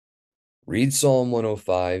 Read Psalm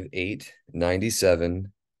 105, 8,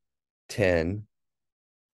 97, 10,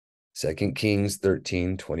 2 Kings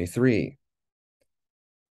 13, 23.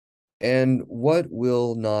 And what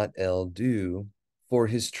will not El do for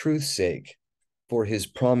his truth's sake, for his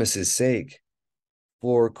promise's sake?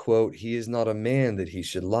 For, quote, he is not a man that he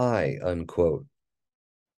should lie, unquote.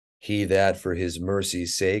 He that for his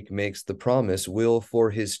mercy's sake makes the promise will for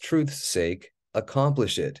his truth's sake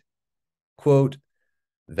accomplish it. Quote,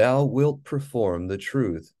 thou wilt perform the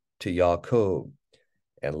truth to Jacob,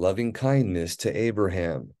 and loving kindness to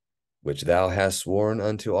Abraham, which thou hast sworn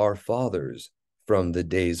unto our fathers from the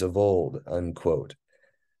days of old, unquote.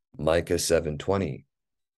 Micah 7:20.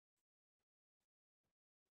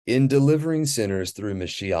 In delivering sinners through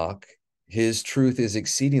Mashiach, his truth is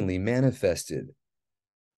exceedingly manifested.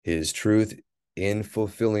 His truth in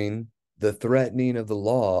fulfilling the threatening of the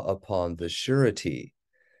law upon the surety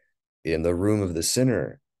in the room of the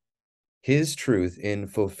sinner. His truth in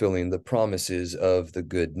fulfilling the promises of the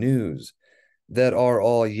good news that are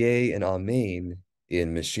all yea and amen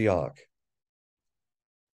in Mashiach.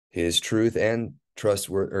 His truth and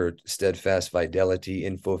trustworthy or steadfast fidelity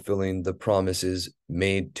in fulfilling the promises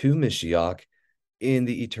made to Mashiach in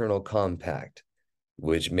the eternal compact,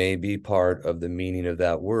 which may be part of the meaning of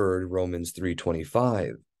that word, Romans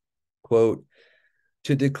 3:25. Quote,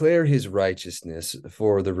 to declare his righteousness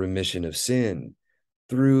for the remission of sin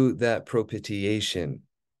through that propitiation,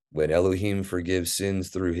 when Elohim forgives sins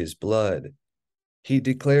through his blood. He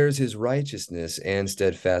declares his righteousness and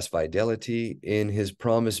steadfast fidelity in his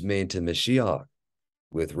promise made to Mashiach,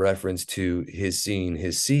 with reference to his seeing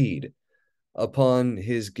his seed, upon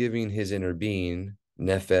his giving his inner being,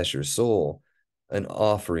 nefesh or soul, an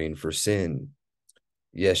offering for sin.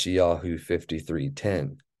 Yeshayahu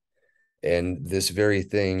 53:10. And this very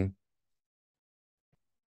thing,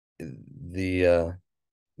 the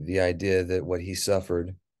idea that what he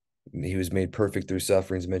suffered, he was made perfect through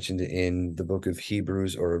sufferings mentioned in the book of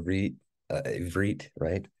Hebrews or Ivrit,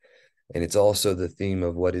 right? And it's also the theme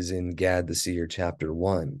of what is in Gad the Seer chapter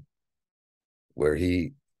 1, where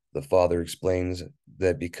the Father explains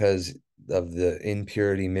that because of the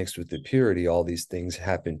impurity mixed with the purity, all these things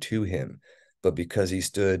happened to him. But because he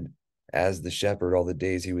stood as the shepherd all the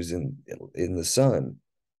days he was in the sun,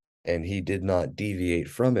 and he did not deviate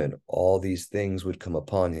from it, all these things would come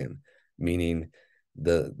upon him, meaning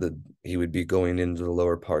he would be going into the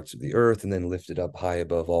lower parts of the earth and then lifted up high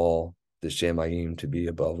above all, the Shemayim to be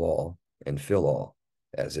above all and fill all,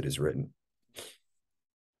 as it is written.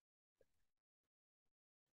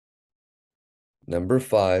 Number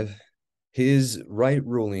 5, his right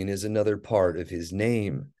ruling is another part of his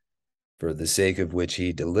name, for the sake of which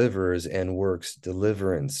he delivers and works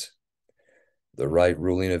deliverance. The right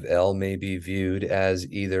ruling of El may be viewed as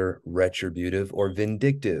either retributive or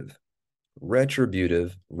vindictive.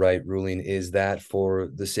 Retributive right ruling is that for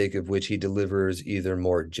the sake of which he delivers either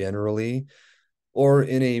more generally or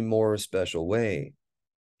in a more special way.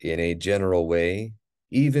 In a general way,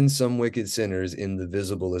 even some wicked sinners in the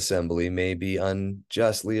visible assembly may be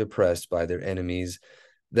unjustly oppressed by their enemies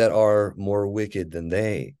that are more wicked than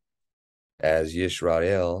they, as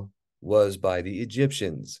Yisrael was by the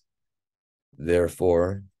Egyptians.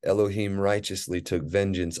 Therefore, Elohim righteously took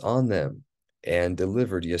vengeance on them and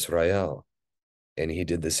delivered Yisrael. And he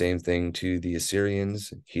did the same thing to the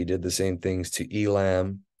Assyrians. He did the same things to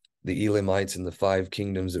Elam, the Elamites, and the 5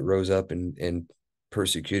 kingdoms that rose up and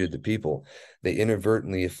persecuted the people. They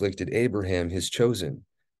inadvertently afflicted Abraham, his chosen,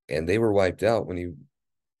 and they were wiped out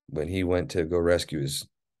when he went to go rescue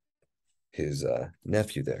his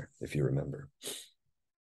nephew there, if you remember.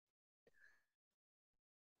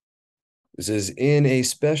 This is in a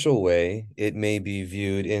special way, it may be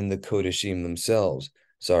viewed in the Kodashim themselves.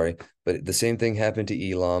 Sorry, but the same thing happened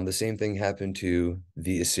to Elam. The same thing happened to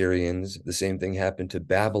the Assyrians. The same thing happened to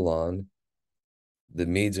Babylon. The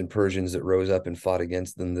Medes and Persians that rose up and fought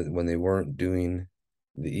against them when they weren't doing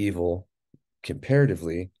the evil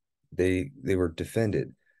comparatively, they were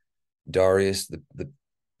defended. Darius, the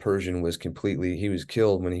Persian, he was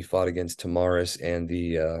killed when he fought against Tamaris and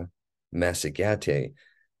the Massagate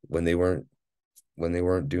when they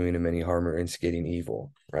weren't doing him any harm or instigating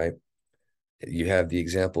evil, right? You have the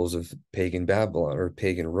examples of pagan Babylon or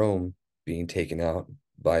pagan Rome being taken out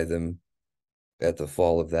by them at the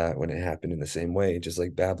fall of that when it happened in the same way, just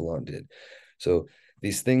like Babylon did. So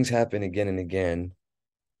these things happen again and again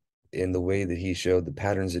in the way that he showed, the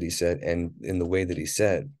patterns that he set, and in the way that he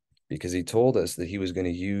said, because he told us that he was going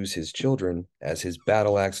to use his children as his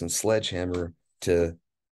battle axe and sledgehammer to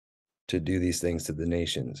do these things to the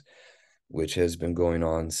nations, which has been going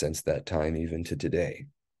on since that time, even to today.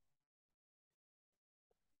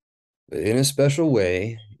 In a special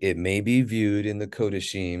way, it may be viewed in the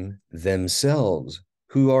Kodashim themselves,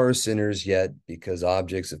 who are sinners yet because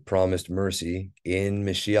objects of promised mercy in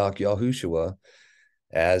Mashiach Yahushua,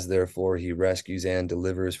 as therefore he rescues and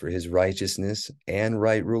delivers for his righteousness and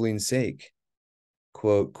right ruling sake.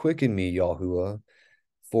 Quote, quicken me, Yahuwah,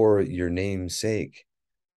 for your name's sake.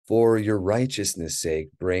 For your righteousness' sake,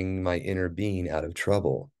 bring my inner being out of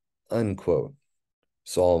trouble. Unquote.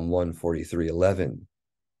 Psalm 143:11.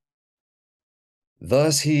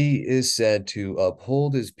 Thus he is said to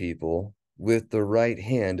uphold his people with the right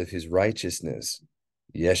hand of his righteousness.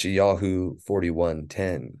 Yeshayahu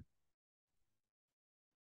 41:10.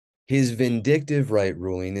 His vindictive right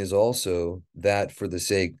ruling is also that for the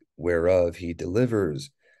sake whereof he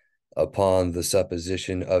delivers, upon the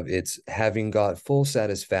supposition of its having got full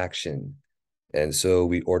satisfaction. And so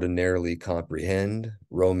we ordinarily comprehend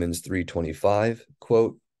Romans 3:25,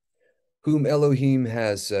 quote, whom Elohim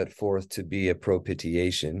has set forth to be a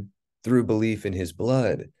propitiation through belief in his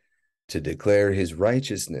blood, to declare his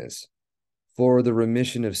righteousness for the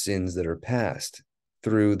remission of sins that are past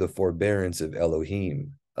through the forbearance of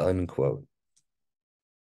Elohim, unquote.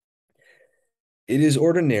 It is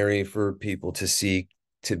ordinary for people to seek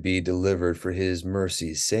to be delivered for his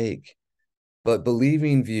mercy's sake, but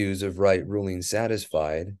believing views of right ruling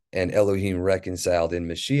satisfied and Elohim reconciled in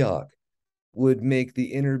Mashiach would make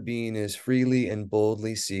the inner being as freely and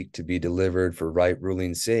boldly seek to be delivered for right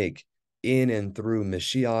ruling's sake in and through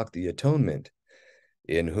Mashiach the atonement,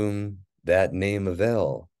 in whom that name of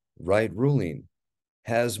El, right ruling,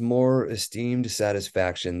 has more esteemed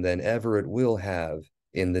satisfaction than ever it will have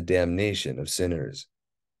in the damnation of sinners.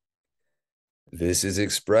 This is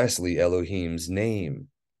expressly Elohim's name,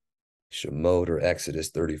 Shemot or Exodus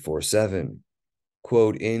 34:7,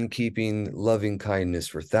 quote, in keeping loving kindness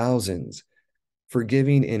for thousands,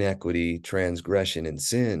 forgiving iniquity, transgression, and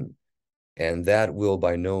sin, and that will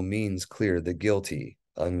by no means clear the guilty,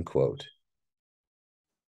 unquote.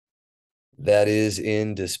 That is,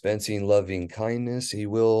 in dispensing loving kindness, he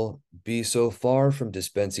will be so far from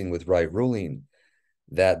dispensing with right ruling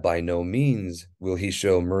that by no means will he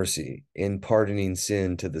show mercy in pardoning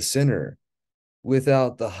sin to the sinner,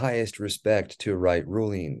 without the highest respect to right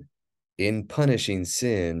ruling, in punishing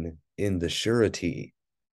sin in the surety,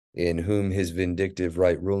 in whom his vindictive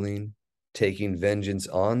right ruling, taking vengeance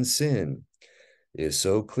on sin, is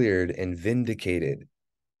so cleared and vindicated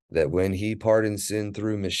that when he pardons sin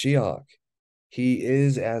through Mashiach, he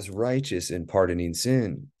is as righteous in pardoning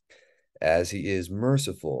sin as he is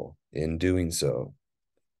merciful in doing so.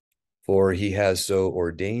 For he has so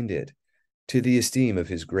ordained it to the esteem of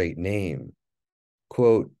his great name,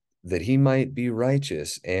 quote, that he might be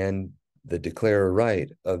righteous and the declarer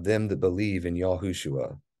right of them that believe in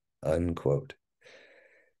Yahushua, unquote.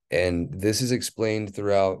 And this is explained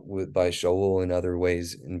throughout by Shaul in other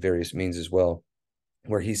ways, in various means as well,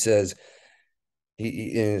 where he says,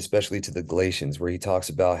 especially to the Galatians, where he talks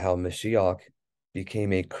about how Mashiach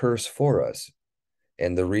became a curse for us.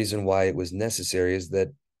 And the reason why it was necessary is that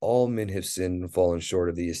all men have sinned and fallen short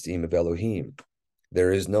of the esteem of Elohim.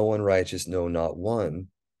 There is no one righteous, no, not one.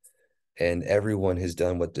 And everyone has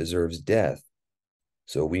done what deserves death.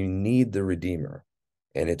 So we need the Redeemer.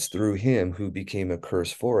 And it's through him who became a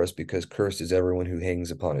curse for us, because cursed is everyone who hangs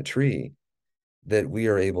upon a tree, that we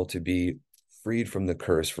are able to be freed from the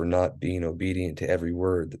curse for not being obedient to every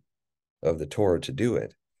word of the Torah to do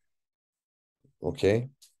it. Okay?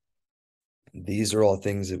 These are all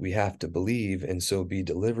things that we have to believe and so be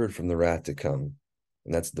delivered from the wrath to come.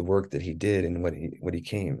 And that's the work that he did and what he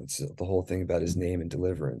came. It's the whole thing about his name and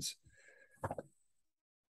deliverance.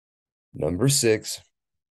 Number 6,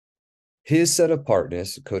 his set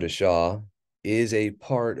apartness, Kodashah, is a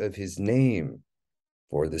part of his name,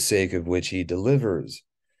 for the sake of which he delivers.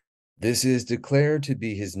 This is declared to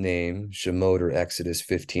be his name, Shemot or Exodus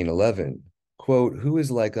 15:11. Quote, who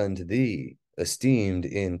is like unto thee, esteemed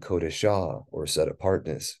in Kodashah, or set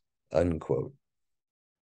apartness, unquote.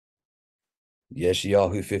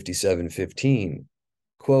 Yeshayahu 57:15.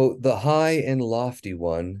 Quote, the high and lofty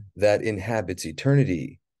one that inhabits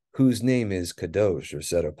eternity, whose name is Kadosh, or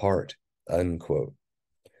set apart, unquote.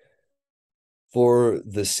 For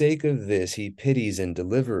the sake of this, he pities and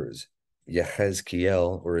delivers.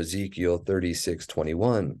 Yehezkiel or Ezekiel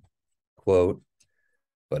 36:21. Quote,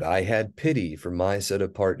 But I had pity for my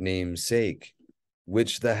set-apart name's sake,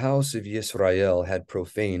 which the house of Yisrael had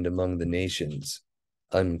profaned among the nations,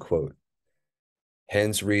 unquote.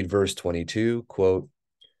 Hence read verse 22, quote,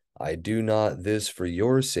 I do not this for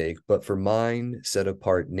your sake, but for mine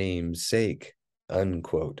set-apart name's sake,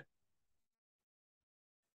 unquote.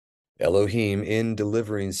 Elohim, in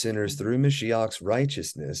delivering sinners through Mashiach's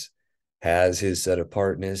righteousness, has his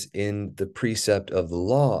set-apartness in the precept of the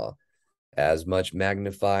law, as much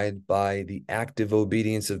magnified by the active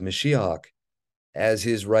obedience of Mashiach as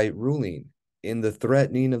his right ruling in the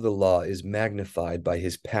threatening of the law is magnified by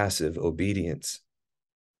his passive obedience.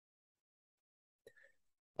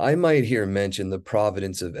 I might here mention the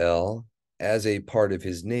providence of El as a part of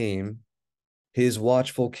his name, his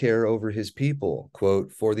watchful care over his people,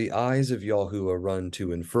 quote, for the eyes of Yahuwah run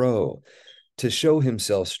to and fro, to show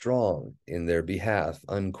himself strong in their behalf,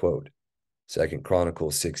 unquote. 2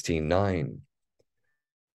 Chronicles 16:9.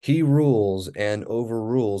 He rules and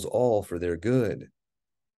overrules all for their good.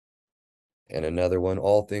 And another one,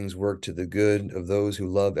 all things work to the good of those who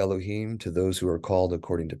love Elohim, to those who are called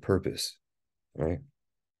according to purpose, right?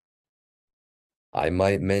 I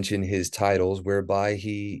might mention his titles whereby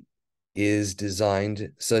he is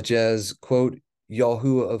designed, such as, quote,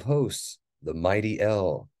 Yahuwah of hosts, the mighty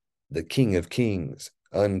El, the King of kings,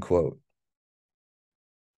 unquote.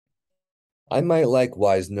 I might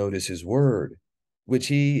likewise notice his word, which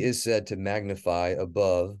he is said to magnify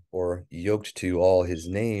above or yoked to all his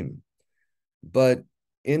name. But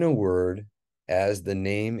in a word, as the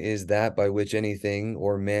name is that by which anything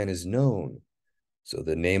or man is known, so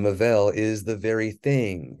the name of El is the very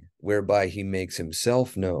thing whereby he makes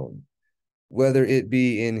himself known, whether it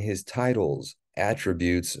be in his titles,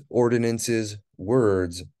 attributes, ordinances,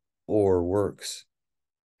 words, or works.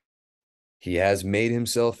 He has made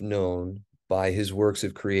himself known by his works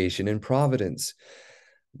of creation and providence,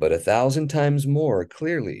 but 1,000 times more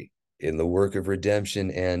clearly in the work of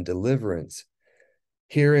redemption and deliverance.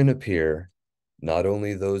 Herein appear not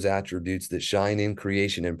only those attributes that shine in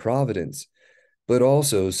creation and providence, but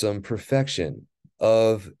also some perfection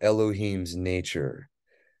of Elohim's nature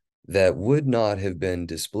that would not have been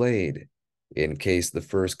displayed in case the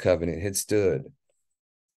first covenant had stood,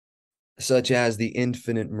 such as the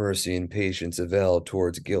infinite mercy and patience of El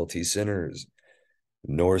towards guilty sinners,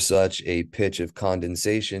 nor such a pitch of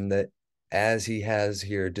condensation that, as he has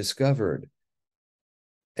here discovered,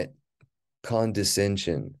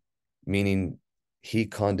 condescension, meaning he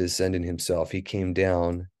condescended himself. He came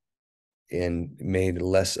down and made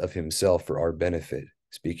less of himself for our benefit,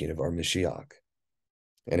 speaking of our Mashiach.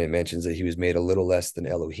 And it mentions that he was made a little less than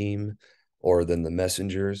Elohim or than the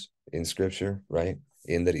messengers in scripture, right?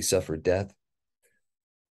 In that he suffered death.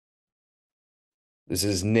 This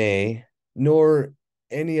is nay, nor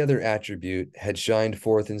any other attribute had shined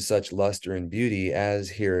forth in such luster and beauty as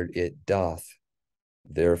here it doth.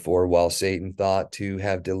 Therefore, while Satan thought to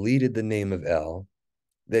have deleted the name of El,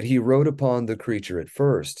 that he wrote upon the creature at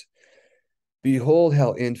first, behold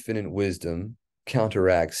how infinite wisdom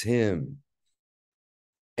counteracts him,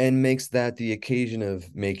 and makes that the occasion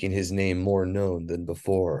of making his name more known than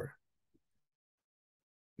before.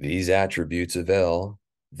 These attributes of El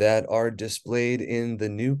that are displayed in the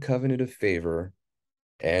new covenant of favor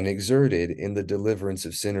and exerted in the deliverance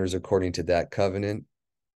of sinners according to that covenant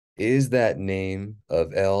is that name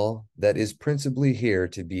of El that is principally here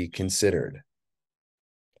to be considered.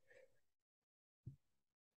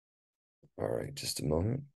 All right, just a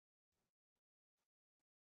moment.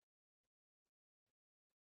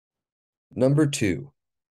 Number 2,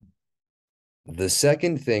 the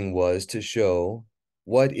second thing was to show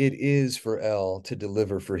what it is for El to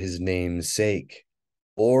deliver for his name's sake,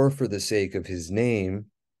 or for the sake of his name,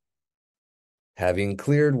 having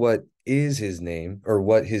cleared what is his name, or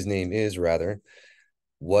what his name is rather,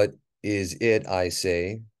 what is it, I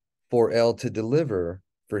say, for El to deliver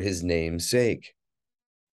for his name's sake.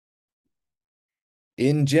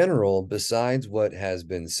 In general, besides what has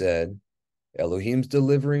been said, Elohim's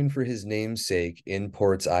delivering for his name's sake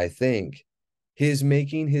imports, I think, his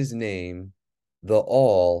making his name the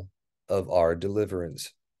all of our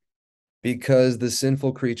deliverance. Because the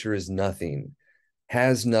sinful creature is nothing,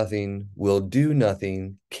 has nothing, will do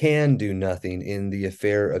nothing, can do nothing in the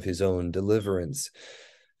affair of his own deliverance.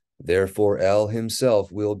 Therefore, El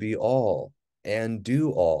himself will be all and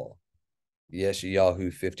do all.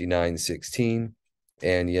 Yeshayahu 59:16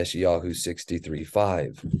 and Yeshayahu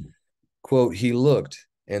 63:5. Quote, he looked,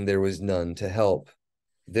 and there was none to help.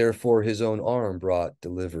 Therefore, his own arm brought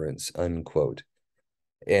deliverance, unquote.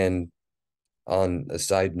 And on a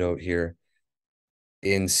side note here,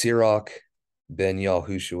 in Sirach ben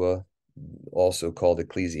Yahushua also called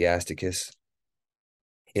Ecclesiasticus.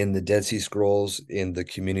 In the Dead Sea Scrolls, in the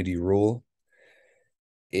Community Rule,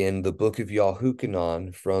 in the Book of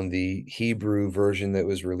Yahuchanan, from the Hebrew version that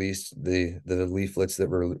was released, the leaflets that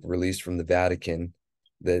were released from the Vatican,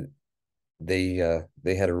 that they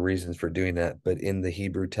had a reason for doing that, but in the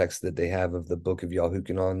Hebrew text that they have of the Book of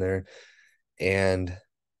Yahuchanan there, and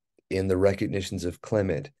in the recognitions of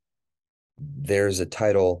Clement, there's a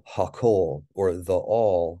title Hakol, or the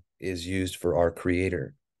all, is used for our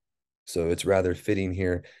Creator. So it's rather fitting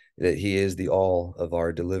here that he is the all of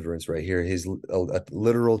our deliverance right here. His a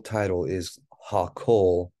literal title is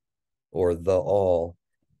Hakol, or the all,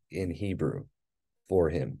 in Hebrew for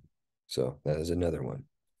him. So that is another one.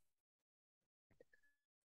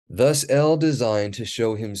 Thus El designed to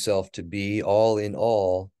show himself to be all in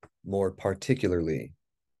all, more particularly.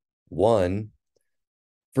 1.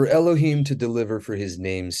 For Elohim to deliver for his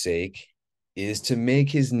name's sake is to make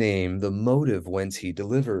his name the motive whence he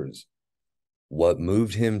delivers. What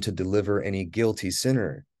moved him to deliver any guilty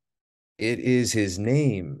sinner? It is his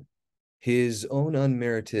name. His own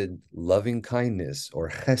unmerited loving kindness, or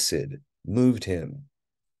chesed, moved him.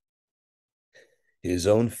 His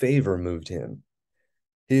own favor moved him.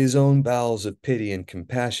 His own bowels of pity and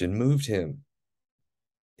compassion moved him.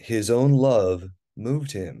 His own love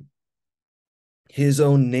moved him. His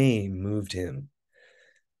own name moved him.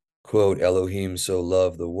 Quote, Elohim so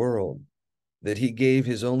loved the world that he gave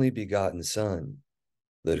his only begotten Son,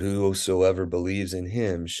 that whosoever believes in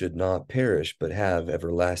him should not perish but have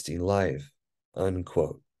everlasting life.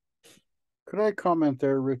 Unquote. Could I comment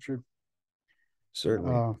there, Richard?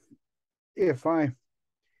 Certainly. If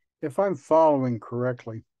I'm following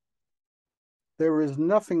correctly, there is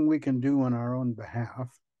nothing we can do on our own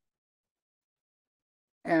behalf.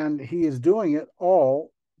 And he is doing it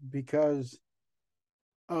all because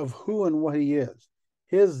of who and what he is.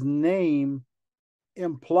 His name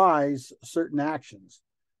implies certain actions.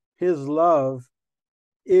 His love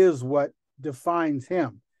is what defines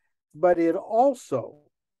him. But it also,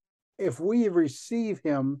 if we receive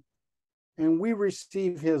him and we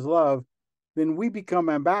receive his love, then we become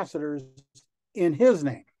ambassadors in his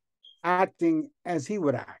name, acting as he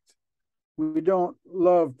would act. We don't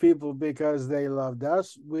love people because they loved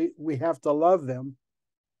us. We have to love them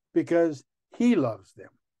because he loves them.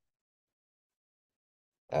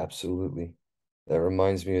 Absolutely. That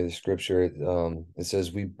reminds me of the scripture. It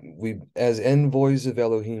says, we as envoys of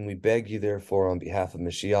Elohim, we beg you therefore on behalf of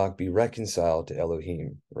Mashiach, be reconciled to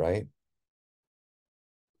Elohim, right?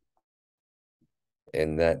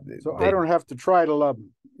 And that So I don't have to try to love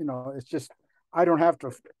them. It's just I don't have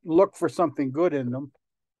to look for something good in them,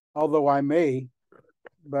 although I may,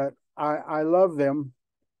 but I love them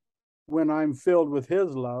when I'm filled with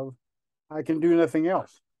his love. I can do nothing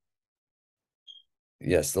else.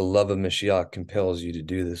 Yes, the love of Mashiach compels you to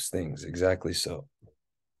do those things. Exactly so.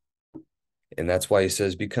 And that's why he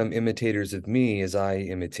says, become imitators of me as I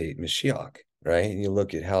imitate Mashiach, right? And you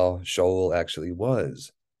look at how Shaul actually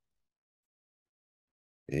was.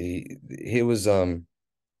 He was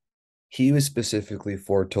specifically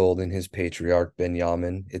foretold in his patriarch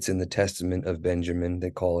Benjamin. It's in the Testament of Benjamin, they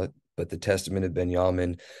call it, but the Testament of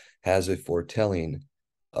Benjamin has a foretelling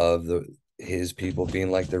of his people being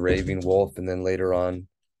like the raving wolf, and then later on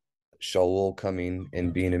Shaul coming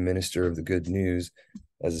and being a minister of the good news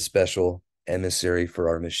as a special emissary for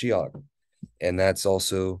our Mashiach. And that's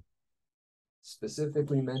also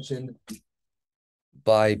specifically mentioned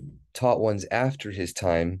by taught ones after his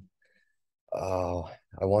time. Oh,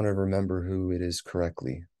 I want to remember who it is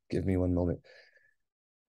correctly. Give me one moment.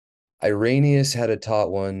 Irenaeus had a taught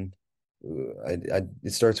one.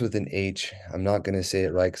 It starts with an H. I'm not going to say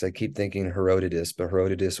it right because I keep thinking Herodotus, but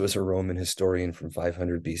Herodotus was a Roman historian from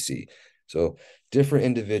 500 BC. So different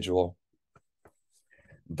individual.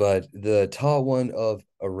 But the taught one of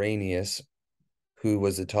Irenaeus, who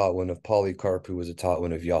was a taught one of Polycarp, who was a taught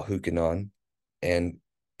one of Yahuchanan, and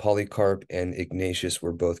Polycarp and Ignatius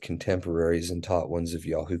were both contemporaries and taught ones of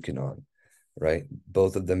Yahuchanan, right?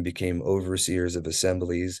 Both of them became overseers of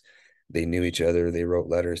assemblies. They knew each other. They wrote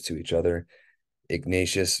letters to each other.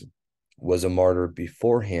 Ignatius was a martyr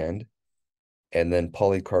beforehand, and then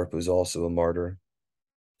Polycarp was also a martyr.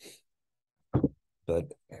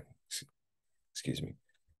 But, excuse me.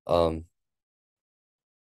 I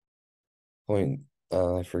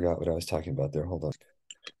forgot what I was talking about there. Hold on.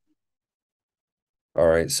 All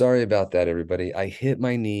right, sorry about that, everybody. I hit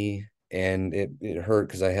my knee and it hurt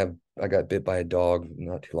because I got bit by a dog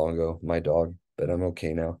not too long ago, my dog, but I'm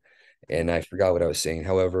okay now. And I forgot what I was saying.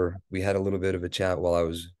 However, we had a little bit of a chat while I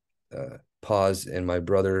was paused, and my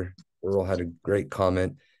brother Earl had a great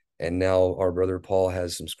comment, And now our brother Paul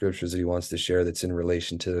has some scriptures that he wants to share that's in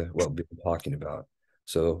relation to what we've been talking about.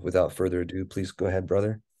 So without further ado, please go ahead,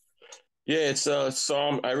 brother. Yeah, it's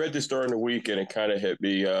Psalm. I read this during the week and it kind of hit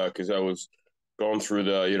me because I was going through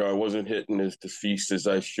I wasn't hitting the feast as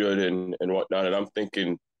I should and whatnot, and I'm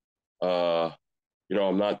thinking, uh,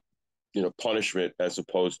 I'm not, punishment as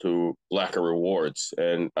opposed to lack of rewards.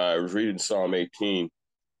 And I was reading Psalm 18,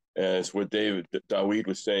 and it's what David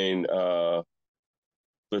was saying.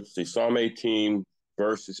 Let's see, Psalm 18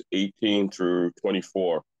 verses 18 through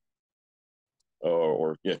 24,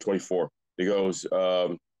 or yeah, 24. He goes.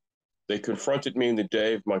 They confronted me in the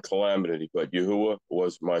day of my calamity, but Yahuwah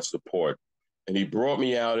was my support. And he brought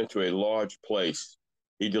me out into a large place.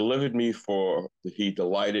 He delivered me, for he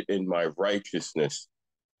delighted in my righteousness.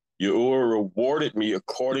 Yahuwah rewarded me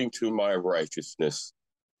according to my righteousness.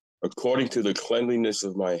 According to the cleanliness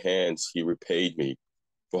of my hands, he repaid me.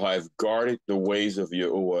 For I have guarded the ways of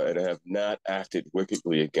Yahuwah and have not acted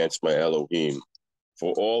wickedly against my Elohim.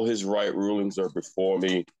 For all his right rulings are before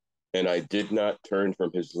me, and I did not turn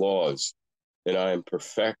from his laws. And I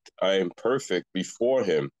am perfect before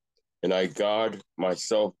him, and I guard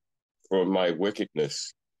myself from my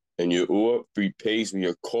wickedness. And Yahuwah repays me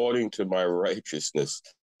according to my righteousness,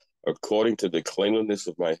 according to the cleanliness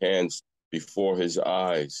of my hands before his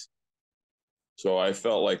eyes. So I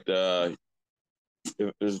felt like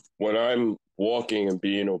when I'm walking and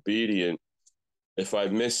being obedient, if I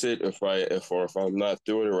miss it, if I'm not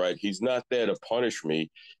doing it right, he's not there to punish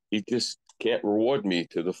me. He just can't reward me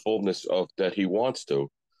to the fullness of that he wants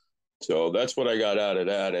to. So that's what I got out of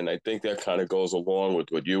that, and I think that kind of goes along with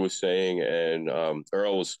what you were saying and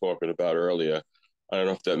Earl was talking about earlier. I don't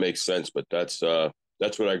know if that makes sense, but that's what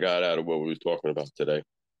I got out of what we were talking about today,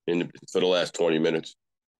 for the last 20 minutes.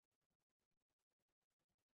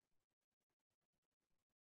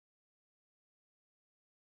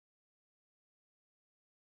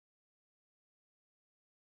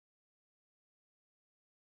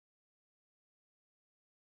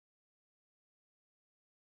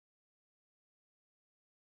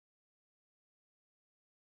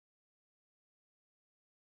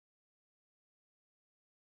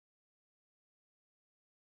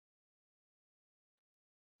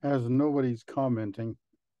 As nobody's commenting,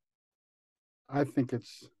 I think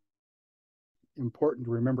it's important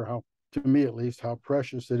to remember how, to me at least, how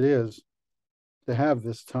precious it is to have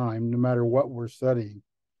this time, no matter what we're studying.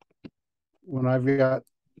 When I've got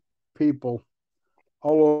people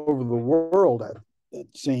all over the world, it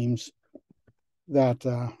seems, that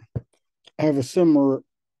have a similar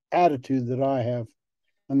attitude that I have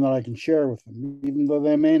and that I can share with them, even though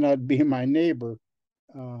they may not be my neighbor.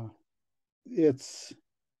 Uh, it's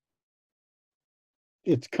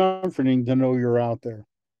it's comforting to know you're out there.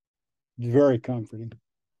 It's very comforting.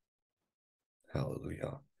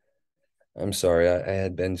 Hallelujah. I'm sorry. I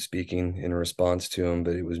had been speaking in response to him,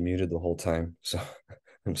 but it was muted the whole time. So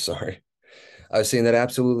I'm sorry. I was saying that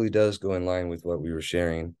absolutely does go in line with what we were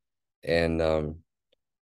sharing. And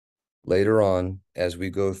later on, as we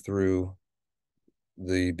go through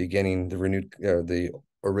the beginning, the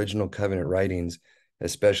original covenant writings,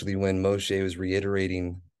 especially when Moshe was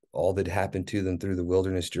reiterating all that happened to them through the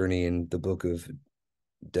wilderness journey in the book of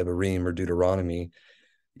Devarim or Deuteronomy,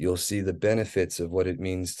 you'll see the benefits of what it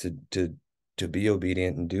means to be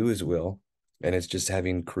obedient and do his will. And it's just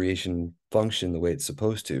having creation function the way it's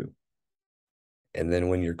supposed to. And then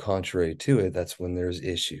when you're contrary to it, that's when there's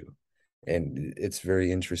issue. And it's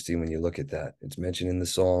very interesting when you look at that. It's mentioned in the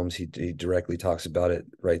Psalms. He directly talks about it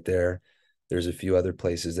right there. There's a few other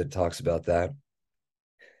places that talks about that.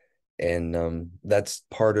 And that's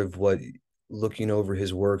part of what looking over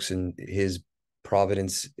his works and his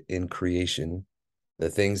providence in creation, the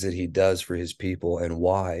things that he does for his people and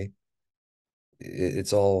why.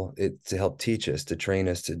 It's all to help teach us, to train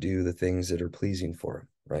us to do the things that are pleasing for him,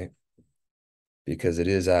 right? Because it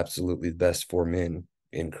is absolutely best for men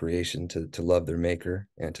in creation to love their maker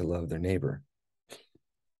and to love their neighbor.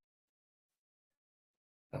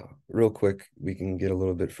 Real quick, we can get a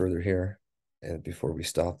little bit further here, and before we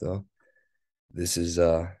stop though, this is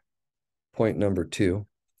point number two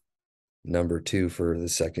for the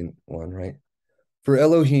second one, right? For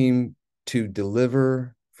Elohim to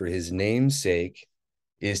deliver for his name's sake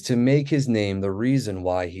is to make his name the reason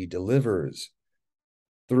why he delivers,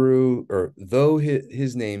 through or though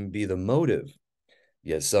his name be the motive.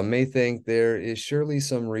 Yet some may think there is surely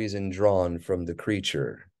some reason drawn from the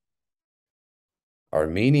creature.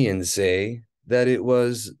 Armenians say that it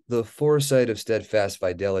was the foresight of steadfast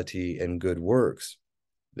fidelity and good works,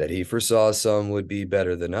 that he foresaw some would be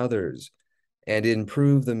better than others, and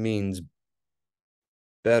improve the means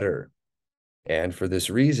better. and for this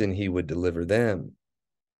reason he would deliver them.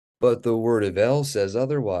 But the word of El says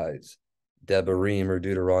otherwise. Devarim, or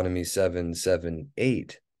Deuteronomy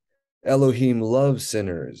 7:7-8. Elohim loves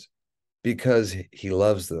sinners because he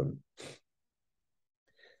loves them.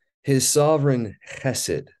 His sovereign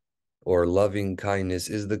chesed, or loving kindness,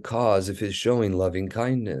 is the cause of his showing loving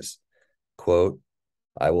kindness. Quote,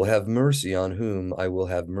 I will have mercy on whom I will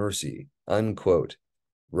have mercy, unquote.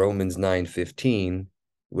 Romans 9:15,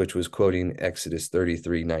 which was quoting Exodus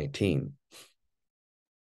 33:19.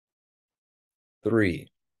 3.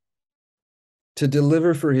 To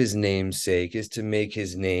deliver for his name's sake is to make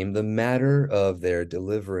his name the matter of their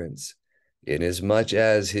deliverance, inasmuch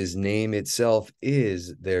as his name itself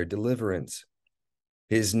is their deliverance.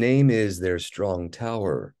 His name is their strong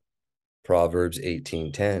tower. Proverbs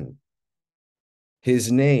 18:10.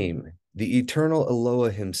 His name, the eternal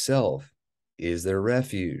Eloah himself, is their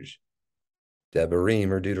refuge. Devarim,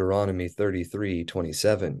 or Deuteronomy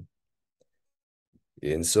 33:27.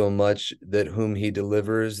 Insomuch that whom he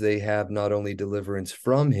delivers, they have not only deliverance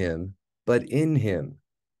from him, but in him.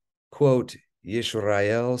 Quote,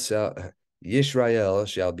 Yisrael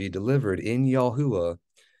shall be delivered in Yahuwah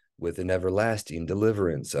with an everlasting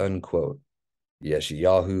deliverance, unquote.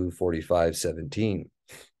 Yeshayahu 45:17.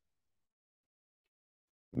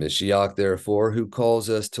 Mashiach, therefore, who calls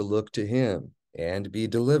us to look to him and be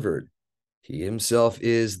delivered, he himself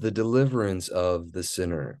is the deliverance of the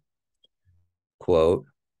sinner. Quote,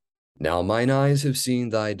 now mine eyes have seen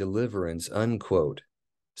thy deliverance, unquote,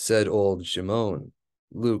 said old Shimon,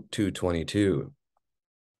 Luke 2:22.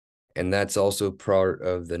 And that's also part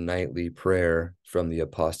of the nightly prayer from the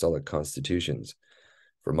Apostolic Constitutions.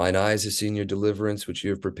 For mine eyes have seen your deliverance, which you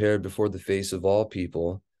have prepared before the face of all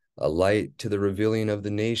people, a light to the revealing of the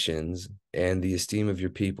nations and the esteem of your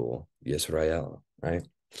people, Yisrael, right?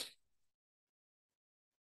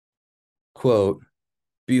 Quote,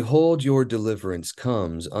 behold, your deliverance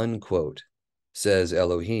comes, unquote, says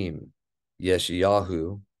Elohim,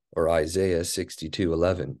 Yeshayahu, or Isaiah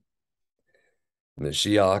 62:11.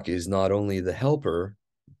 Mashiach is not only the helper,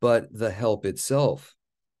 but the help itself.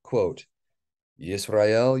 Quote,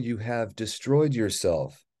 Yisrael, you have destroyed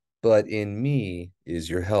yourself, but in me is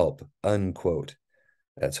your help, unquote.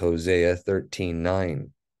 That's Hosea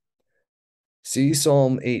 13:9. See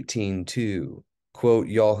Psalm 18:2. Quote,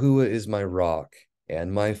 Yahuwah is my rock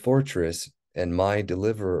and my fortress and my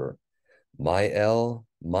deliverer, my El,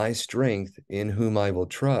 my strength, in whom I will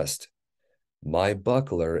trust, my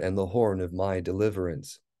buckler and the horn of my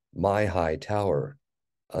deliverance, my high tower,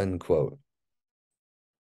 unquote.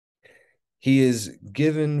 He is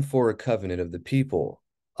given for a covenant of the people,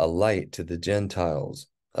 a light to the Gentiles,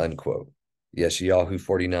 unquote. Yeshayahu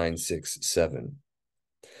 49:6-7.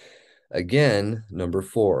 Again, number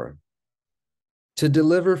 4. To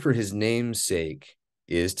deliver for his name's sake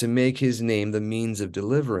is to make his name the means of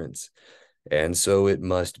deliverance, and so it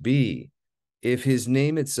must be, if his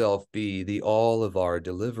name itself be the all of our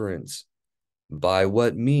deliverance. By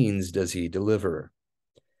what means does he deliver?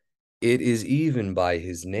 It is even by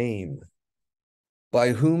his name. By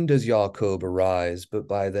whom does Jacob arise, but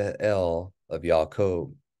by the El of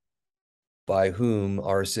Jacob? By whom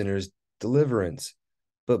are sinners deliverance,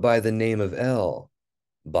 but by the name of El,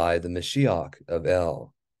 by the Mashiach of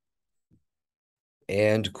El?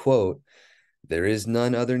 And, quote, there is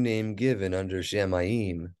none other name given under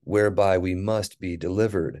Shamayim whereby we must be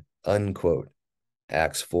delivered, unquote.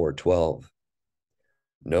 Acts 4:12.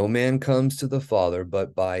 No man comes to the Father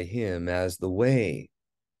but by him as the way,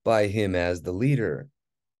 by him as the leader,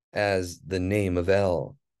 as the name of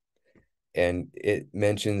El. And it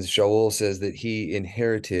mentions, Shaul says that he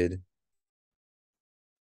inherited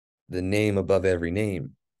the name above every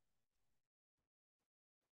name.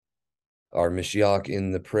 Our Mashiach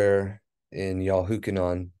in the prayer in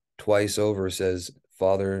Yahukanon twice over says,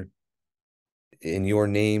 Father, in your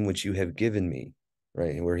name which you have given me,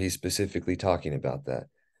 right? Where he's specifically talking about that.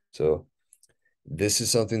 So this is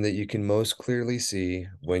something that you can most clearly see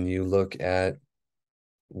when you look at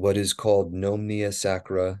what is called nomnia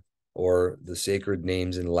sacra, or the sacred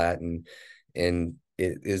names in Latin, and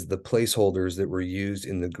it is the placeholders that were used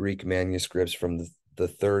in the Greek manuscripts from the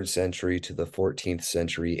 3rd century to the 14th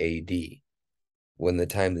century AD, when the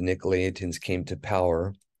time the Nicolaitans came to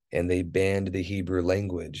power and they banned the Hebrew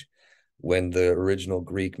language. When the original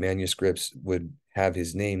Greek manuscripts would have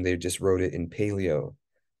his name, they just wrote it in Paleo.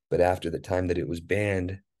 But after the time that it was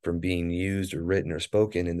banned from being used or written or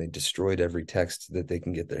spoken, and they destroyed every text that they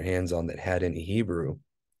can get their hands on that had any Hebrew,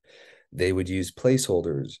 they would use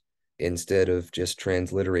placeholders instead of just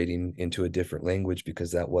transliterating into a different language,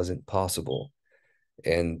 because that wasn't possible.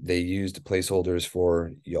 And they used placeholders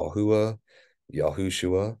for Yahuwah,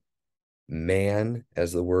 Yahushua, man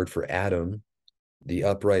as the word for Adam, the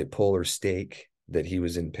upright polar stake that he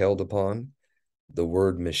was impaled upon, the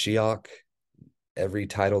word Mashiach, every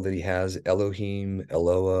title that he has, Elohim,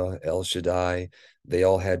 Eloah, El Shaddai, they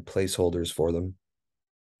all had placeholders for them.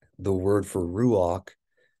 The word for Ruach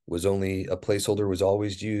was only a placeholder, was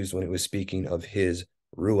always used when it was speaking of his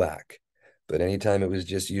Ruach. But anytime it was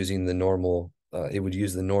just using the normal, it would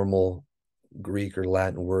use the normal Greek or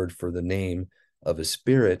Latin word for the name of a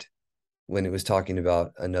spirit when it was talking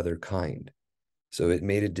about another kind. So it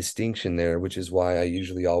made a distinction there, which is why I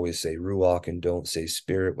usually always say Ruach and don't say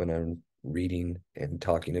spirit when I'm reading and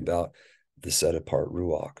talking about the set apart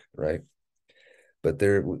Ruach, right? But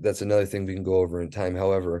that's another thing we can go over in time.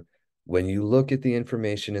 However, when you look at the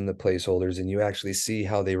information in the placeholders and you actually see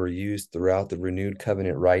how they were used throughout the renewed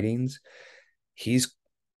covenant writings,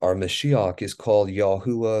 our Mashiach is called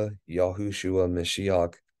Yahuwah, Yahushua,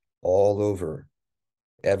 Mashiach all over.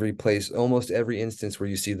 Every place, almost every instance where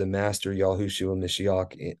you see the master Yahushua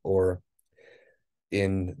Mashiach, or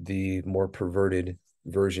in the more perverted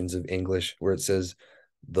versions of English where it says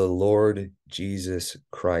the Lord Jesus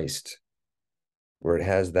Christ, where it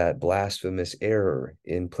has that blasphemous error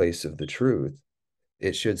in place of the truth,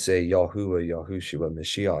 it should say Yahuwah, Yahushua,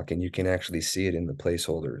 Mashiach, and you can actually see it in the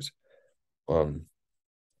placeholders.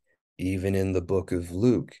 Even in the book of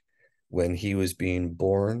Luke, when he was being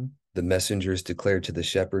born, the messengers declared to the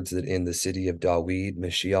shepherds that in the city of David,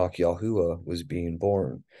 Mashiach Yahuwah was being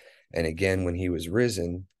born. And again, when he was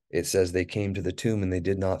risen, it says they came to the tomb and they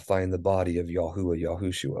did not find the body of Yahuwah,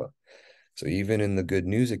 Yahushua. So even in the good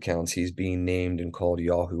news accounts, he's being named and called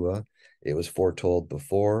Yahuwah. It was foretold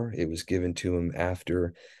before, it was given to him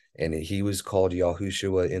after, and he was called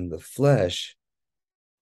Yahushua in the flesh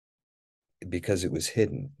because it was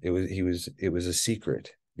hidden. It was a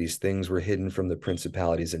secret. These things were hidden from the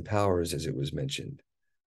principalities and powers, as it was mentioned,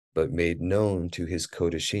 but made known to his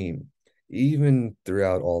Kodashim, even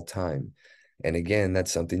throughout all time. And again,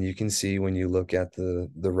 that's something you can see when you look at the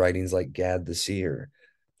writings like Gad the seer.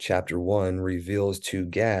 Chapter 1 reveals to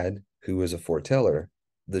Gad, who is a foreteller,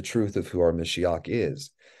 the truth of who our Mashiach is,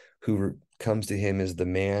 who comes to him as the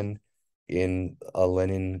man in a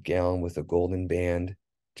linen gown with a golden band,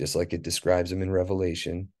 just like it describes him in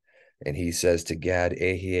Revelation. And he says to Gad,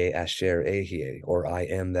 Ehie Asher Ehie, or I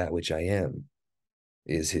am that which I am,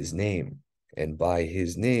 is his name. And by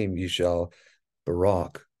his name you shall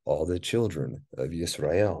barak all the children of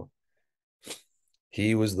Israel.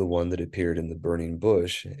 He was the one that appeared in the burning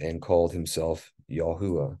bush and called himself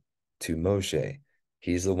Yahuwah to Moshe.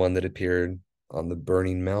 He's the one that appeared on the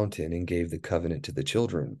burning mountain and gave the covenant to the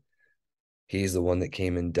children. He's the one that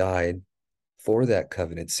came and died for that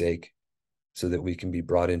covenant's sake so that we can be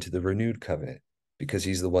brought into the renewed covenant, because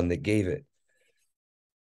he's the one that gave it.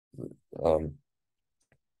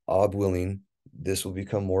 God willing, this will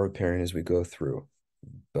become more apparent as we go through,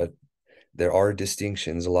 but there are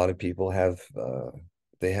distinctions. A lot of people have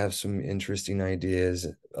they have some interesting ideas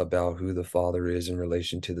about who the Father is in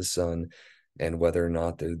relation to the Son and whether or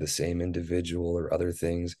not they're the same individual or other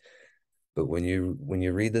things. But when you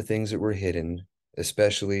read the things that were hidden,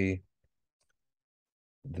 especially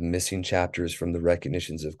the missing chapters from the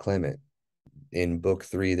recognitions of Clement, in book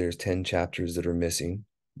 3 there's 10 chapters that are missing,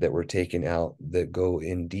 that were taken out, that go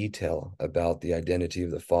in detail about the identity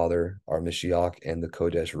of the Father, our Mashiach, and the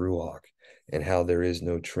Kodesh Ruach, and how there is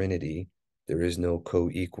no Trinity, there is no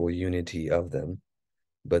co-equal unity of them,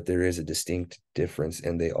 but there is a distinct difference,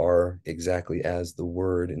 and they are exactly as the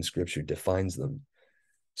word in Scripture defines them.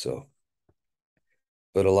 So,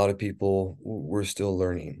 but a lot of people, we're still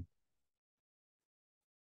learning.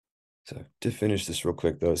 So to finish this real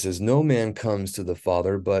quick, though, it says, no man comes to the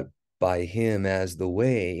Father but by him as the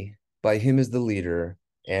way, by him as the leader,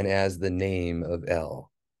 and as the name of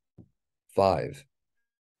El. 5.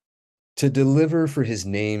 To deliver for his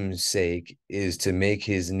name's sake is to make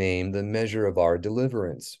his name the measure of our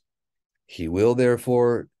deliverance. He will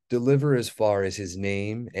therefore deliver as far as his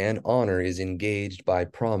name and honor is engaged by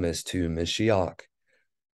promise to Mashiach,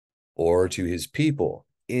 or to his people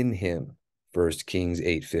in him. 1 Kings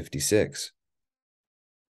 8:56.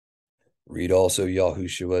 Read also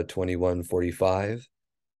Yahushua 21:45.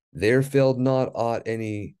 There failed not aught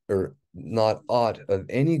of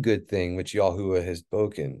any good thing which Yahuwah has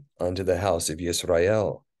spoken unto the house of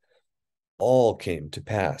Yisrael. All came to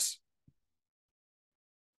pass.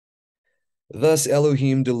 Thus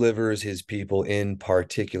Elohim delivers his people in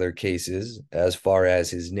particular cases, as far as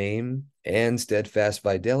his name and steadfast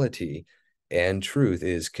fidelity and truth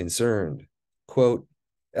is concerned. Quote,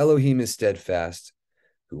 Elohim is steadfast,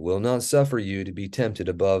 who will not suffer you to be tempted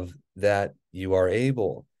above that you are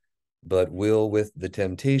able, but will with the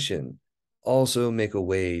temptation also make a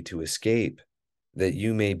way to escape, that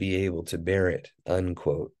you may be able to bear it,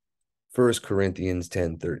 unquote. 1 Corinthians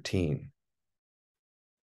 10:13.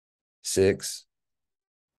 6.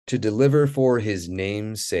 To deliver for his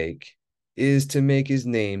name's sake is to make his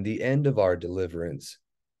name the end of our deliverance,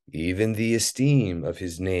 even the esteem of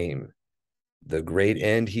his name. The great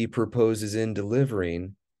end he proposes in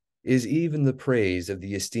delivering is even the praise of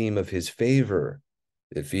the esteem of his favor.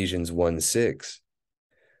 Ephesians 1:6.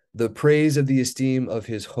 The praise of the esteem of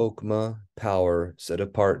his chokmah, power, set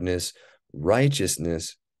apartness,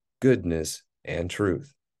 righteousness, goodness, and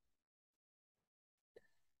truth.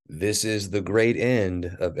 This is the great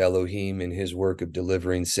end of Elohim in his work of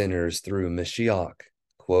delivering sinners through Mashiach.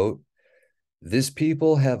 Quote, this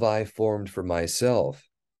people have I formed for myself.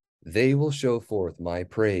 They will show forth my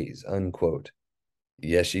praise, unquote.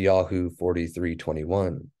 Yeshayahu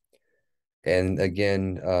 43:21. And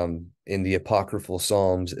again, in the apocryphal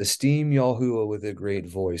Psalms, esteem Yahuwah with a great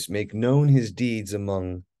voice, make known his deeds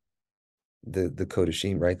among the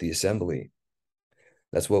Kodashim, right? The assembly.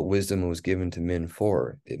 That's what wisdom was given to men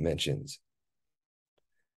for, it mentions.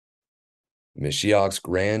 Mashiach's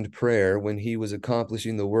grand prayer when he was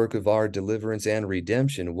accomplishing the work of our deliverance and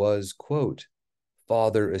redemption was, quote,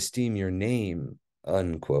 Father, esteem your name,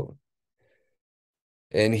 unquote.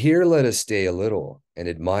 And here let us stay a little and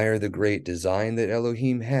admire the great design that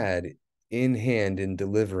Elohim had in hand in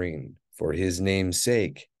delivering for his name's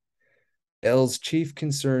sake. El's chief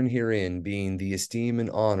concern herein being the esteem and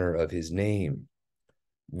honor of his name.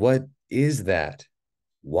 What is that?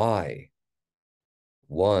 Why?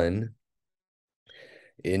 1.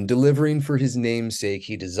 In delivering for his name's sake,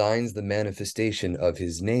 he designs the manifestation of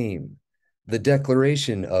his name, the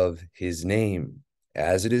declaration of his name.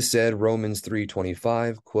 As it is said, Romans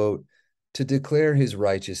 3:25, quote, to declare his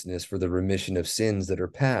righteousness for the remission of sins that are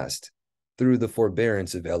past through the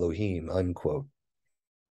forbearance of Elohim, unquote.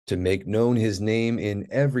 To make known his name in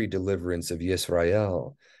every deliverance of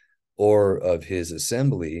Yisrael or of his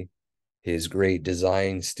assembly, his great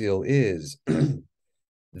design still is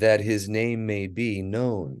that his name may be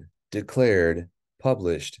known, declared,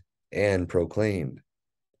 published, and proclaimed.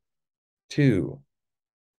 2.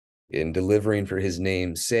 In delivering for his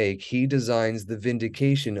name's sake, he designs the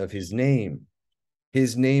vindication of his name.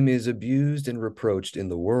 His name is abused and reproached in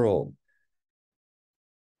the world.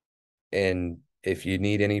 And if you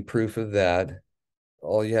need any proof of that,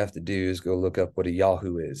 all you have to do is go look up what a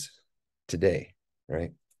Yahoo is today,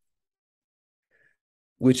 right?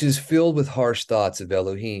 Which is filled with harsh thoughts of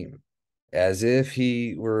Elohim, as if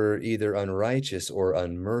he were either unrighteous or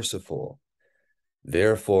unmerciful.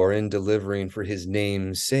 Therefore, in delivering for his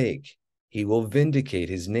name's sake, he will vindicate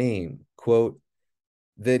his name, quote,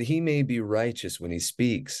 that he may be righteous when he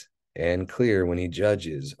speaks and clear when he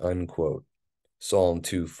judges, unquote. Psalm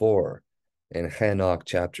 2:4 and Enoch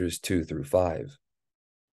chapters 2-5.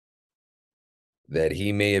 That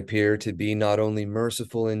he may appear to be not only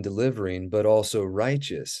merciful in delivering, but also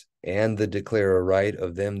righteous, and the declarer right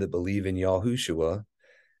of them that believe in Yahushua,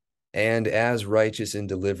 and as righteous in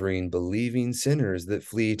delivering believing sinners that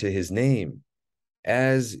flee to his name,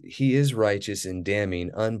 as he is righteous in damning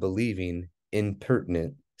unbelieving,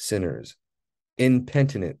 impenitent sinners.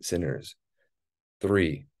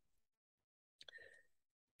 3.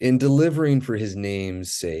 In delivering for his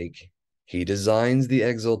name's sake, he designs the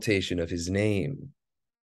exaltation of his name.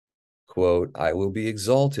 Quote, I will be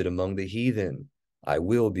exalted among the heathen. I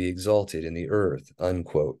will be exalted in the earth,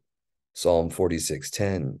 unquote. Psalm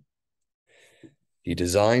 46:10. He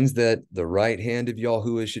designs that the right hand of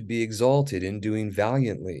Yahuwah should be exalted in doing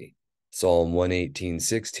valiantly, Psalm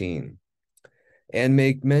 118:16, and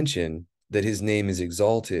make mention that his name is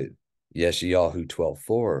exalted, Yeshayahu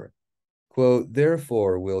 12:4. Quote,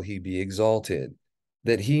 therefore will he be exalted,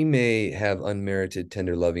 that he may have unmerited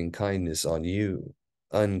tender loving kindness on you,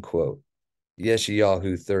 unquote.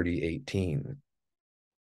 Yeshayahu 30:18.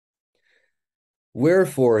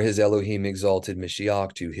 Wherefore has Elohim exalted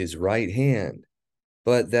Mashiach to his right hand,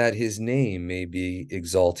 but that his name may be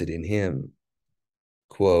exalted in him.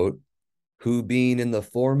 Quote, who being in the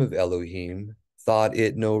form of Elohim, thought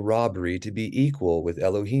it no robbery to be equal with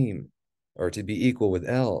Elohim, or to be equal with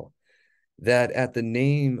El, that at the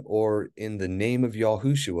name or in the name of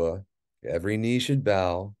Yahushua, every knee should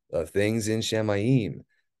bow of things in Shamayim,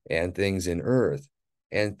 and things in earth,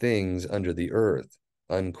 and things under the earth,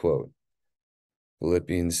 unquote.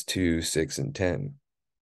 Philippians 2:6-10.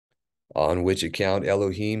 On which account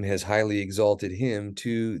Elohim has highly exalted him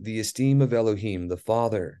to the esteem of Elohim the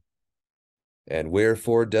Father. And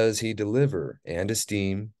wherefore does he deliver and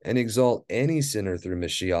esteem and exalt any sinner through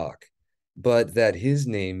Mashiach, but that his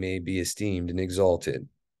name may be esteemed and exalted.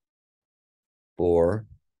 4.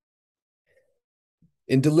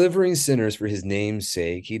 In delivering sinners for his name's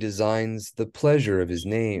sake, he designs the pleasure of his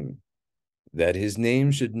name, that his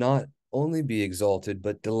name should not only be exalted,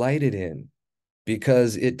 but delighted in,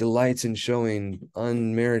 because it delights in showing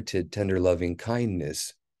unmerited tender loving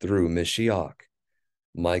kindness through Mashiach.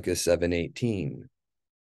 Micah 7:18.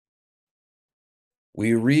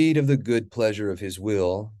 We read of the good pleasure of his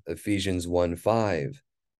will, Ephesians 1:5,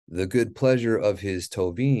 the good pleasure of his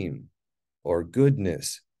tovim, or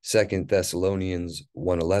goodness, 2 Thessalonians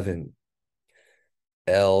 1:11.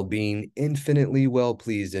 El being infinitely well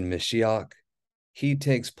pleased in Mashiach, he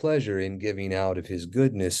takes pleasure in giving out of his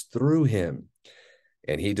goodness through him,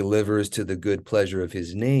 and he delivers to the good pleasure of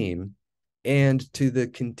his name and to the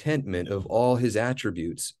contentment of all his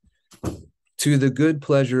attributes, to the good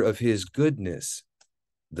pleasure of his goodness,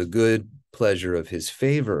 the good pleasure of his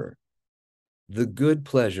favor, the good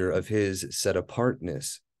pleasure of his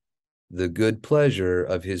set-apartness, the good pleasure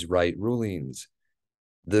of his right rulings,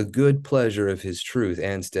 the good pleasure of his truth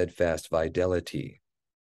and steadfast fidelity.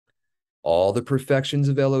 All the perfections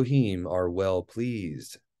of Elohim are well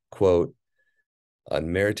pleased. Quote,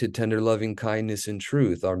 unmerited tender loving kindness and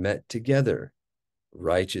truth are met together.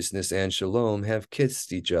 Righteousness and shalom have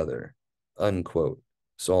kissed each other. Unquote.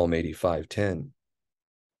 Psalm 85:10.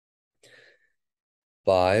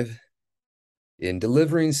 5. In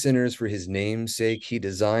delivering sinners for his name's sake, he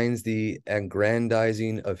designs the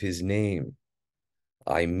aggrandizing of his name.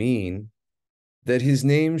 I mean, that his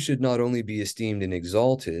name should not only be esteemed and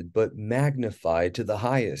exalted, but magnified to the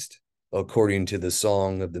highest, according to the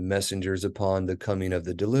song of the messengers upon the coming of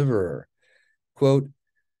the deliverer. Quote,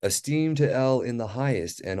 esteem to El in the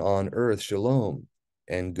highest, and on earth shalom,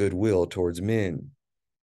 and goodwill towards men.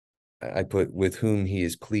 I put with whom he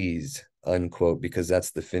is pleased, unquote, because that's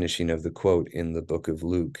the finishing of the quote in the book of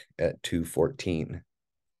Luke at 2:14.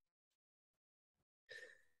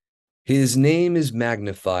 His name is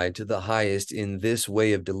magnified to the highest in this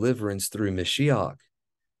way of deliverance through Mashiach.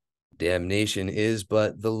 Damnation is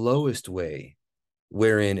but the lowest way,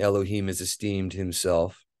 wherein Elohim is esteemed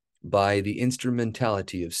himself by the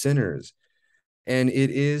instrumentality of sinners, and it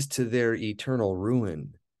is to their eternal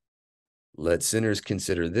ruin. Let sinners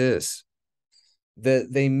consider this,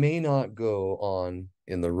 that they may not go on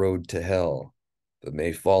in the road to hell, but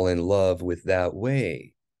may fall in love with that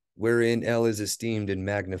way, wherein El is esteemed and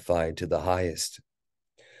magnified to the highest.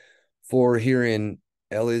 For herein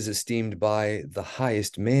El is esteemed by the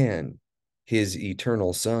highest man, his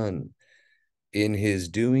eternal Son, in his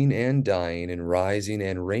doing and dying and rising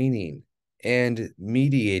and reigning and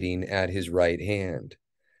mediating at his right hand,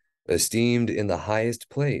 esteemed in the highest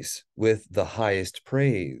place with the highest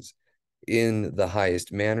praise, in the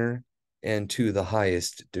highest manner and to the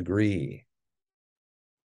highest degree.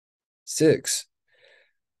 6.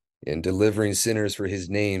 In delivering sinners for his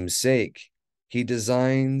name's sake, he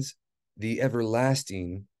designs the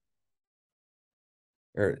everlastingness,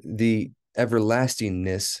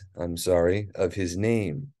 of his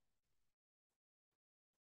name.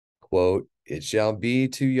 Quote, it shall be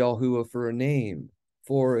to Yahuwah for a name,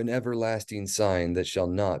 for an everlasting sign that shall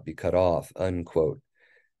not be cut off, unquote.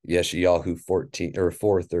 Yeshayahu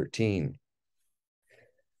 4:13.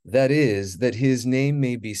 That is, that his name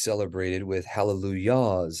may be celebrated with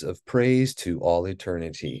hallelujahs of praise to all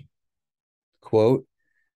eternity. Quote,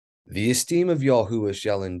 the esteem of Yahuwah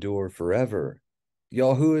shall endure forever.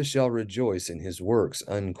 Yahuwah shall rejoice in his works,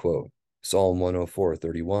 unquote. Psalm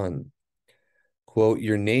 104:31. Quote,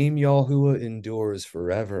 your name, Yahuwah, endures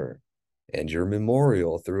forever, and your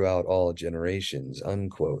memorial throughout all generations,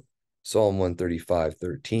 unquote. Psalm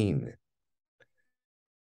 135:13.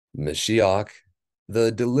 Mashiach,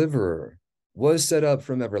 the deliverer, was set up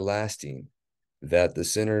from everlasting, that the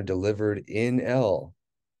sinner delivered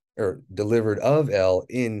of El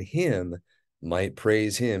in him might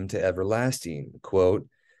praise him to everlasting. Quote,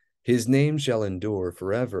 his name shall endure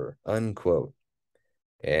forever, unquote.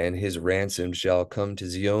 And his ransom shall come to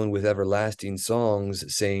Zion with everlasting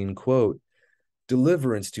songs, saying, quote,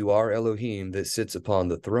 deliverance to our Elohim that sits upon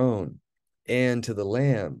the throne, and to the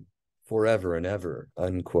Lamb forever and ever,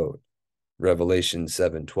 unquote. Revelation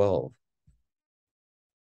 7:12.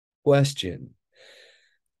 Question.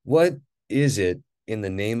 What is it in the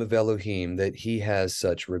name of Elohim that he has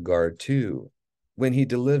such regard to when he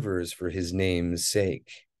delivers for his name's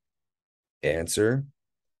sake? Answer.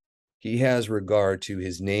 He has regard to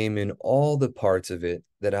his name in all the parts of it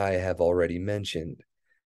that I have already mentioned,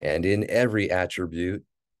 and in every attribute,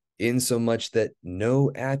 insomuch that no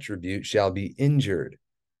attribute shall be injured,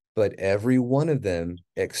 but every one of them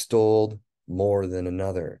extolled more than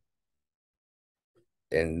another.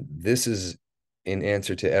 And this is in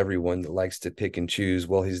answer to everyone that likes to pick and choose.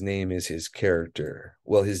 Well, his name is his character.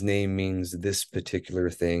 Well, his name means this particular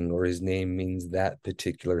thing, or his name means that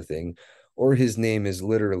particular thing, or his name is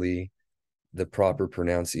literally the proper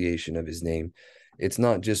pronunciation of his name. It's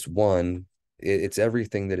not just one, it's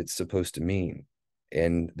everything that it's supposed to mean.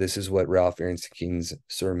 And this is what Ralph Erskine's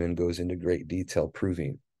sermon goes into great detail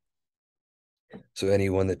proving. So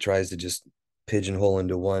anyone that tries to just pigeonhole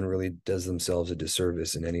into one really does themselves a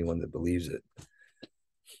disservice, and anyone that believes it.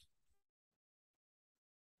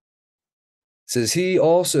 Says he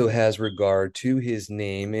also has regard to his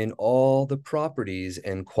name in all the properties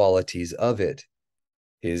and qualities of it.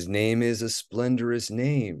 His name is a splendorous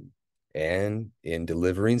name, and in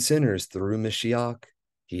delivering sinners through Mashiach,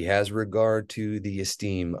 he has regard to the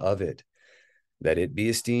esteem of it, that it be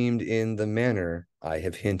esteemed in the manner I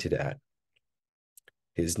have hinted at.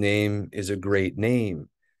 His name is a great name,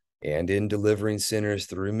 and in delivering sinners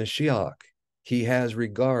through Mashiach, he has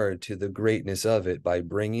regard to the greatness of it by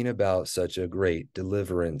bringing about such a great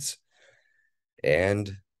deliverance.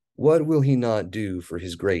 And what will he not do for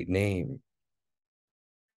his great name?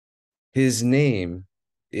 His name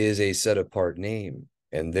is a set-apart name,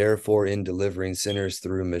 and therefore in delivering sinners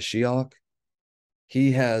through Mashiach,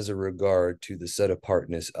 he has a regard to the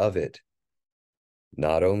set-apartness of it,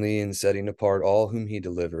 not only in setting apart all whom he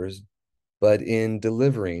delivers, but in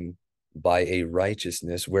delivering by a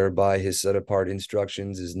righteousness whereby his set-apart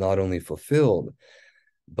instructions is not only fulfilled,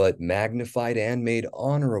 but magnified and made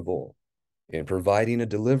honorable, in providing a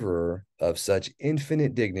deliverer of such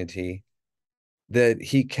infinite dignity that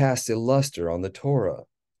he casts a luster on the Torah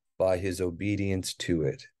by his obedience to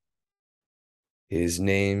it. His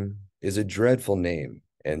name is a dreadful name,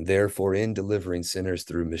 and therefore in delivering sinners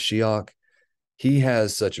through Mashiach, he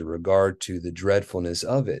has such a regard to the dreadfulness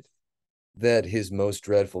of it, that his most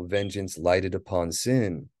dreadful vengeance lighted upon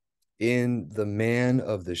sin in the man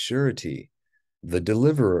of the surety, the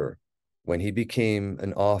deliverer, when he became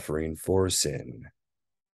an offering for sin.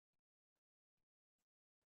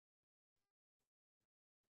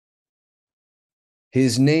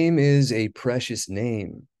 His name is a precious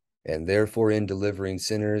name, and therefore in delivering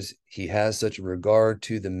sinners, he has such a regard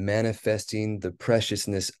to the manifesting the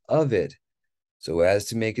preciousness of it, so as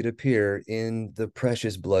to make it appear in the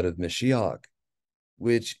precious blood of Mashiach,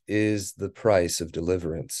 which is the price of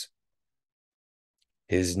deliverance.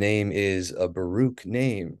 His name is a Baruch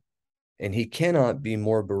name, and he cannot be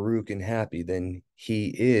more Baruch and happy than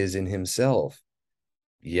he is in himself.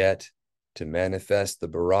 Yet, to manifest the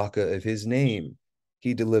baraka of his name,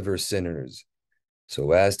 he delivers sinners,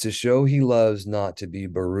 so as to show he loves not to be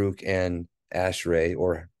Baruch and Ashrei,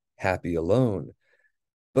 or happy alone,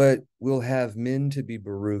 but will have men to be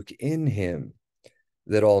Baruch in him,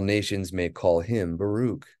 that all nations may call him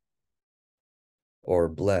Baruch, or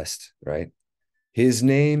blessed, right? His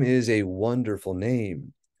name is a wonderful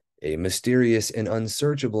name, a mysterious and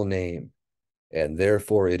unsearchable name, and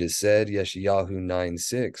therefore it is said, Yeshayahu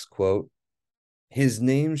 9:6, quote, his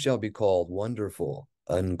name shall be called wonderful,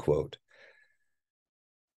 unquote.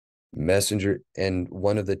 Messenger, and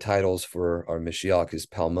one of the titles for our Mashiach is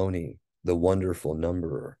Palmoni, the wonderful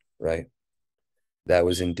numberer, right? That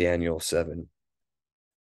was in Daniel 7.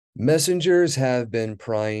 Messengers have been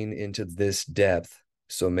prying into this depth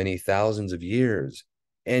so many thousands of years,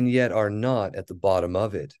 and yet are not at the bottom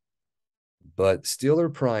of it, but still are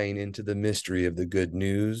prying into the mystery of the good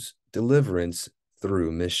news, deliverance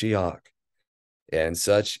through Mashiach. And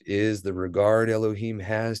such is the regard Elohim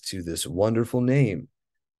has to this wonderful name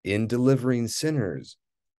in delivering sinners,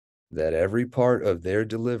 that every part of their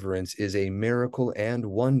deliverance is a miracle and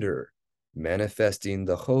wonder, manifesting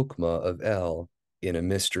the Chokmah of El in a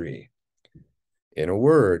mystery. In a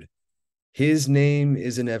word, his name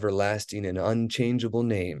is an everlasting and unchangeable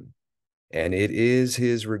name, and it is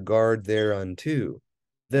his regard thereunto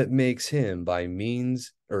that makes him by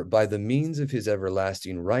the means of his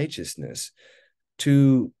everlasting righteousness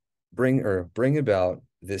to bring about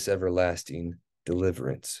this everlasting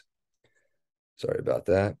deliverance. Sorry about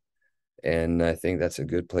that. And I think that's a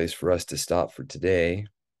good place for us to stop for today.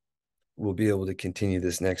 We'll be able to continue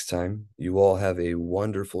this next time. You all have a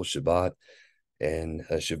wonderful Shabbat and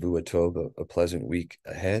a Shavua Tov, a pleasant week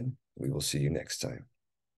ahead. We will see you next time.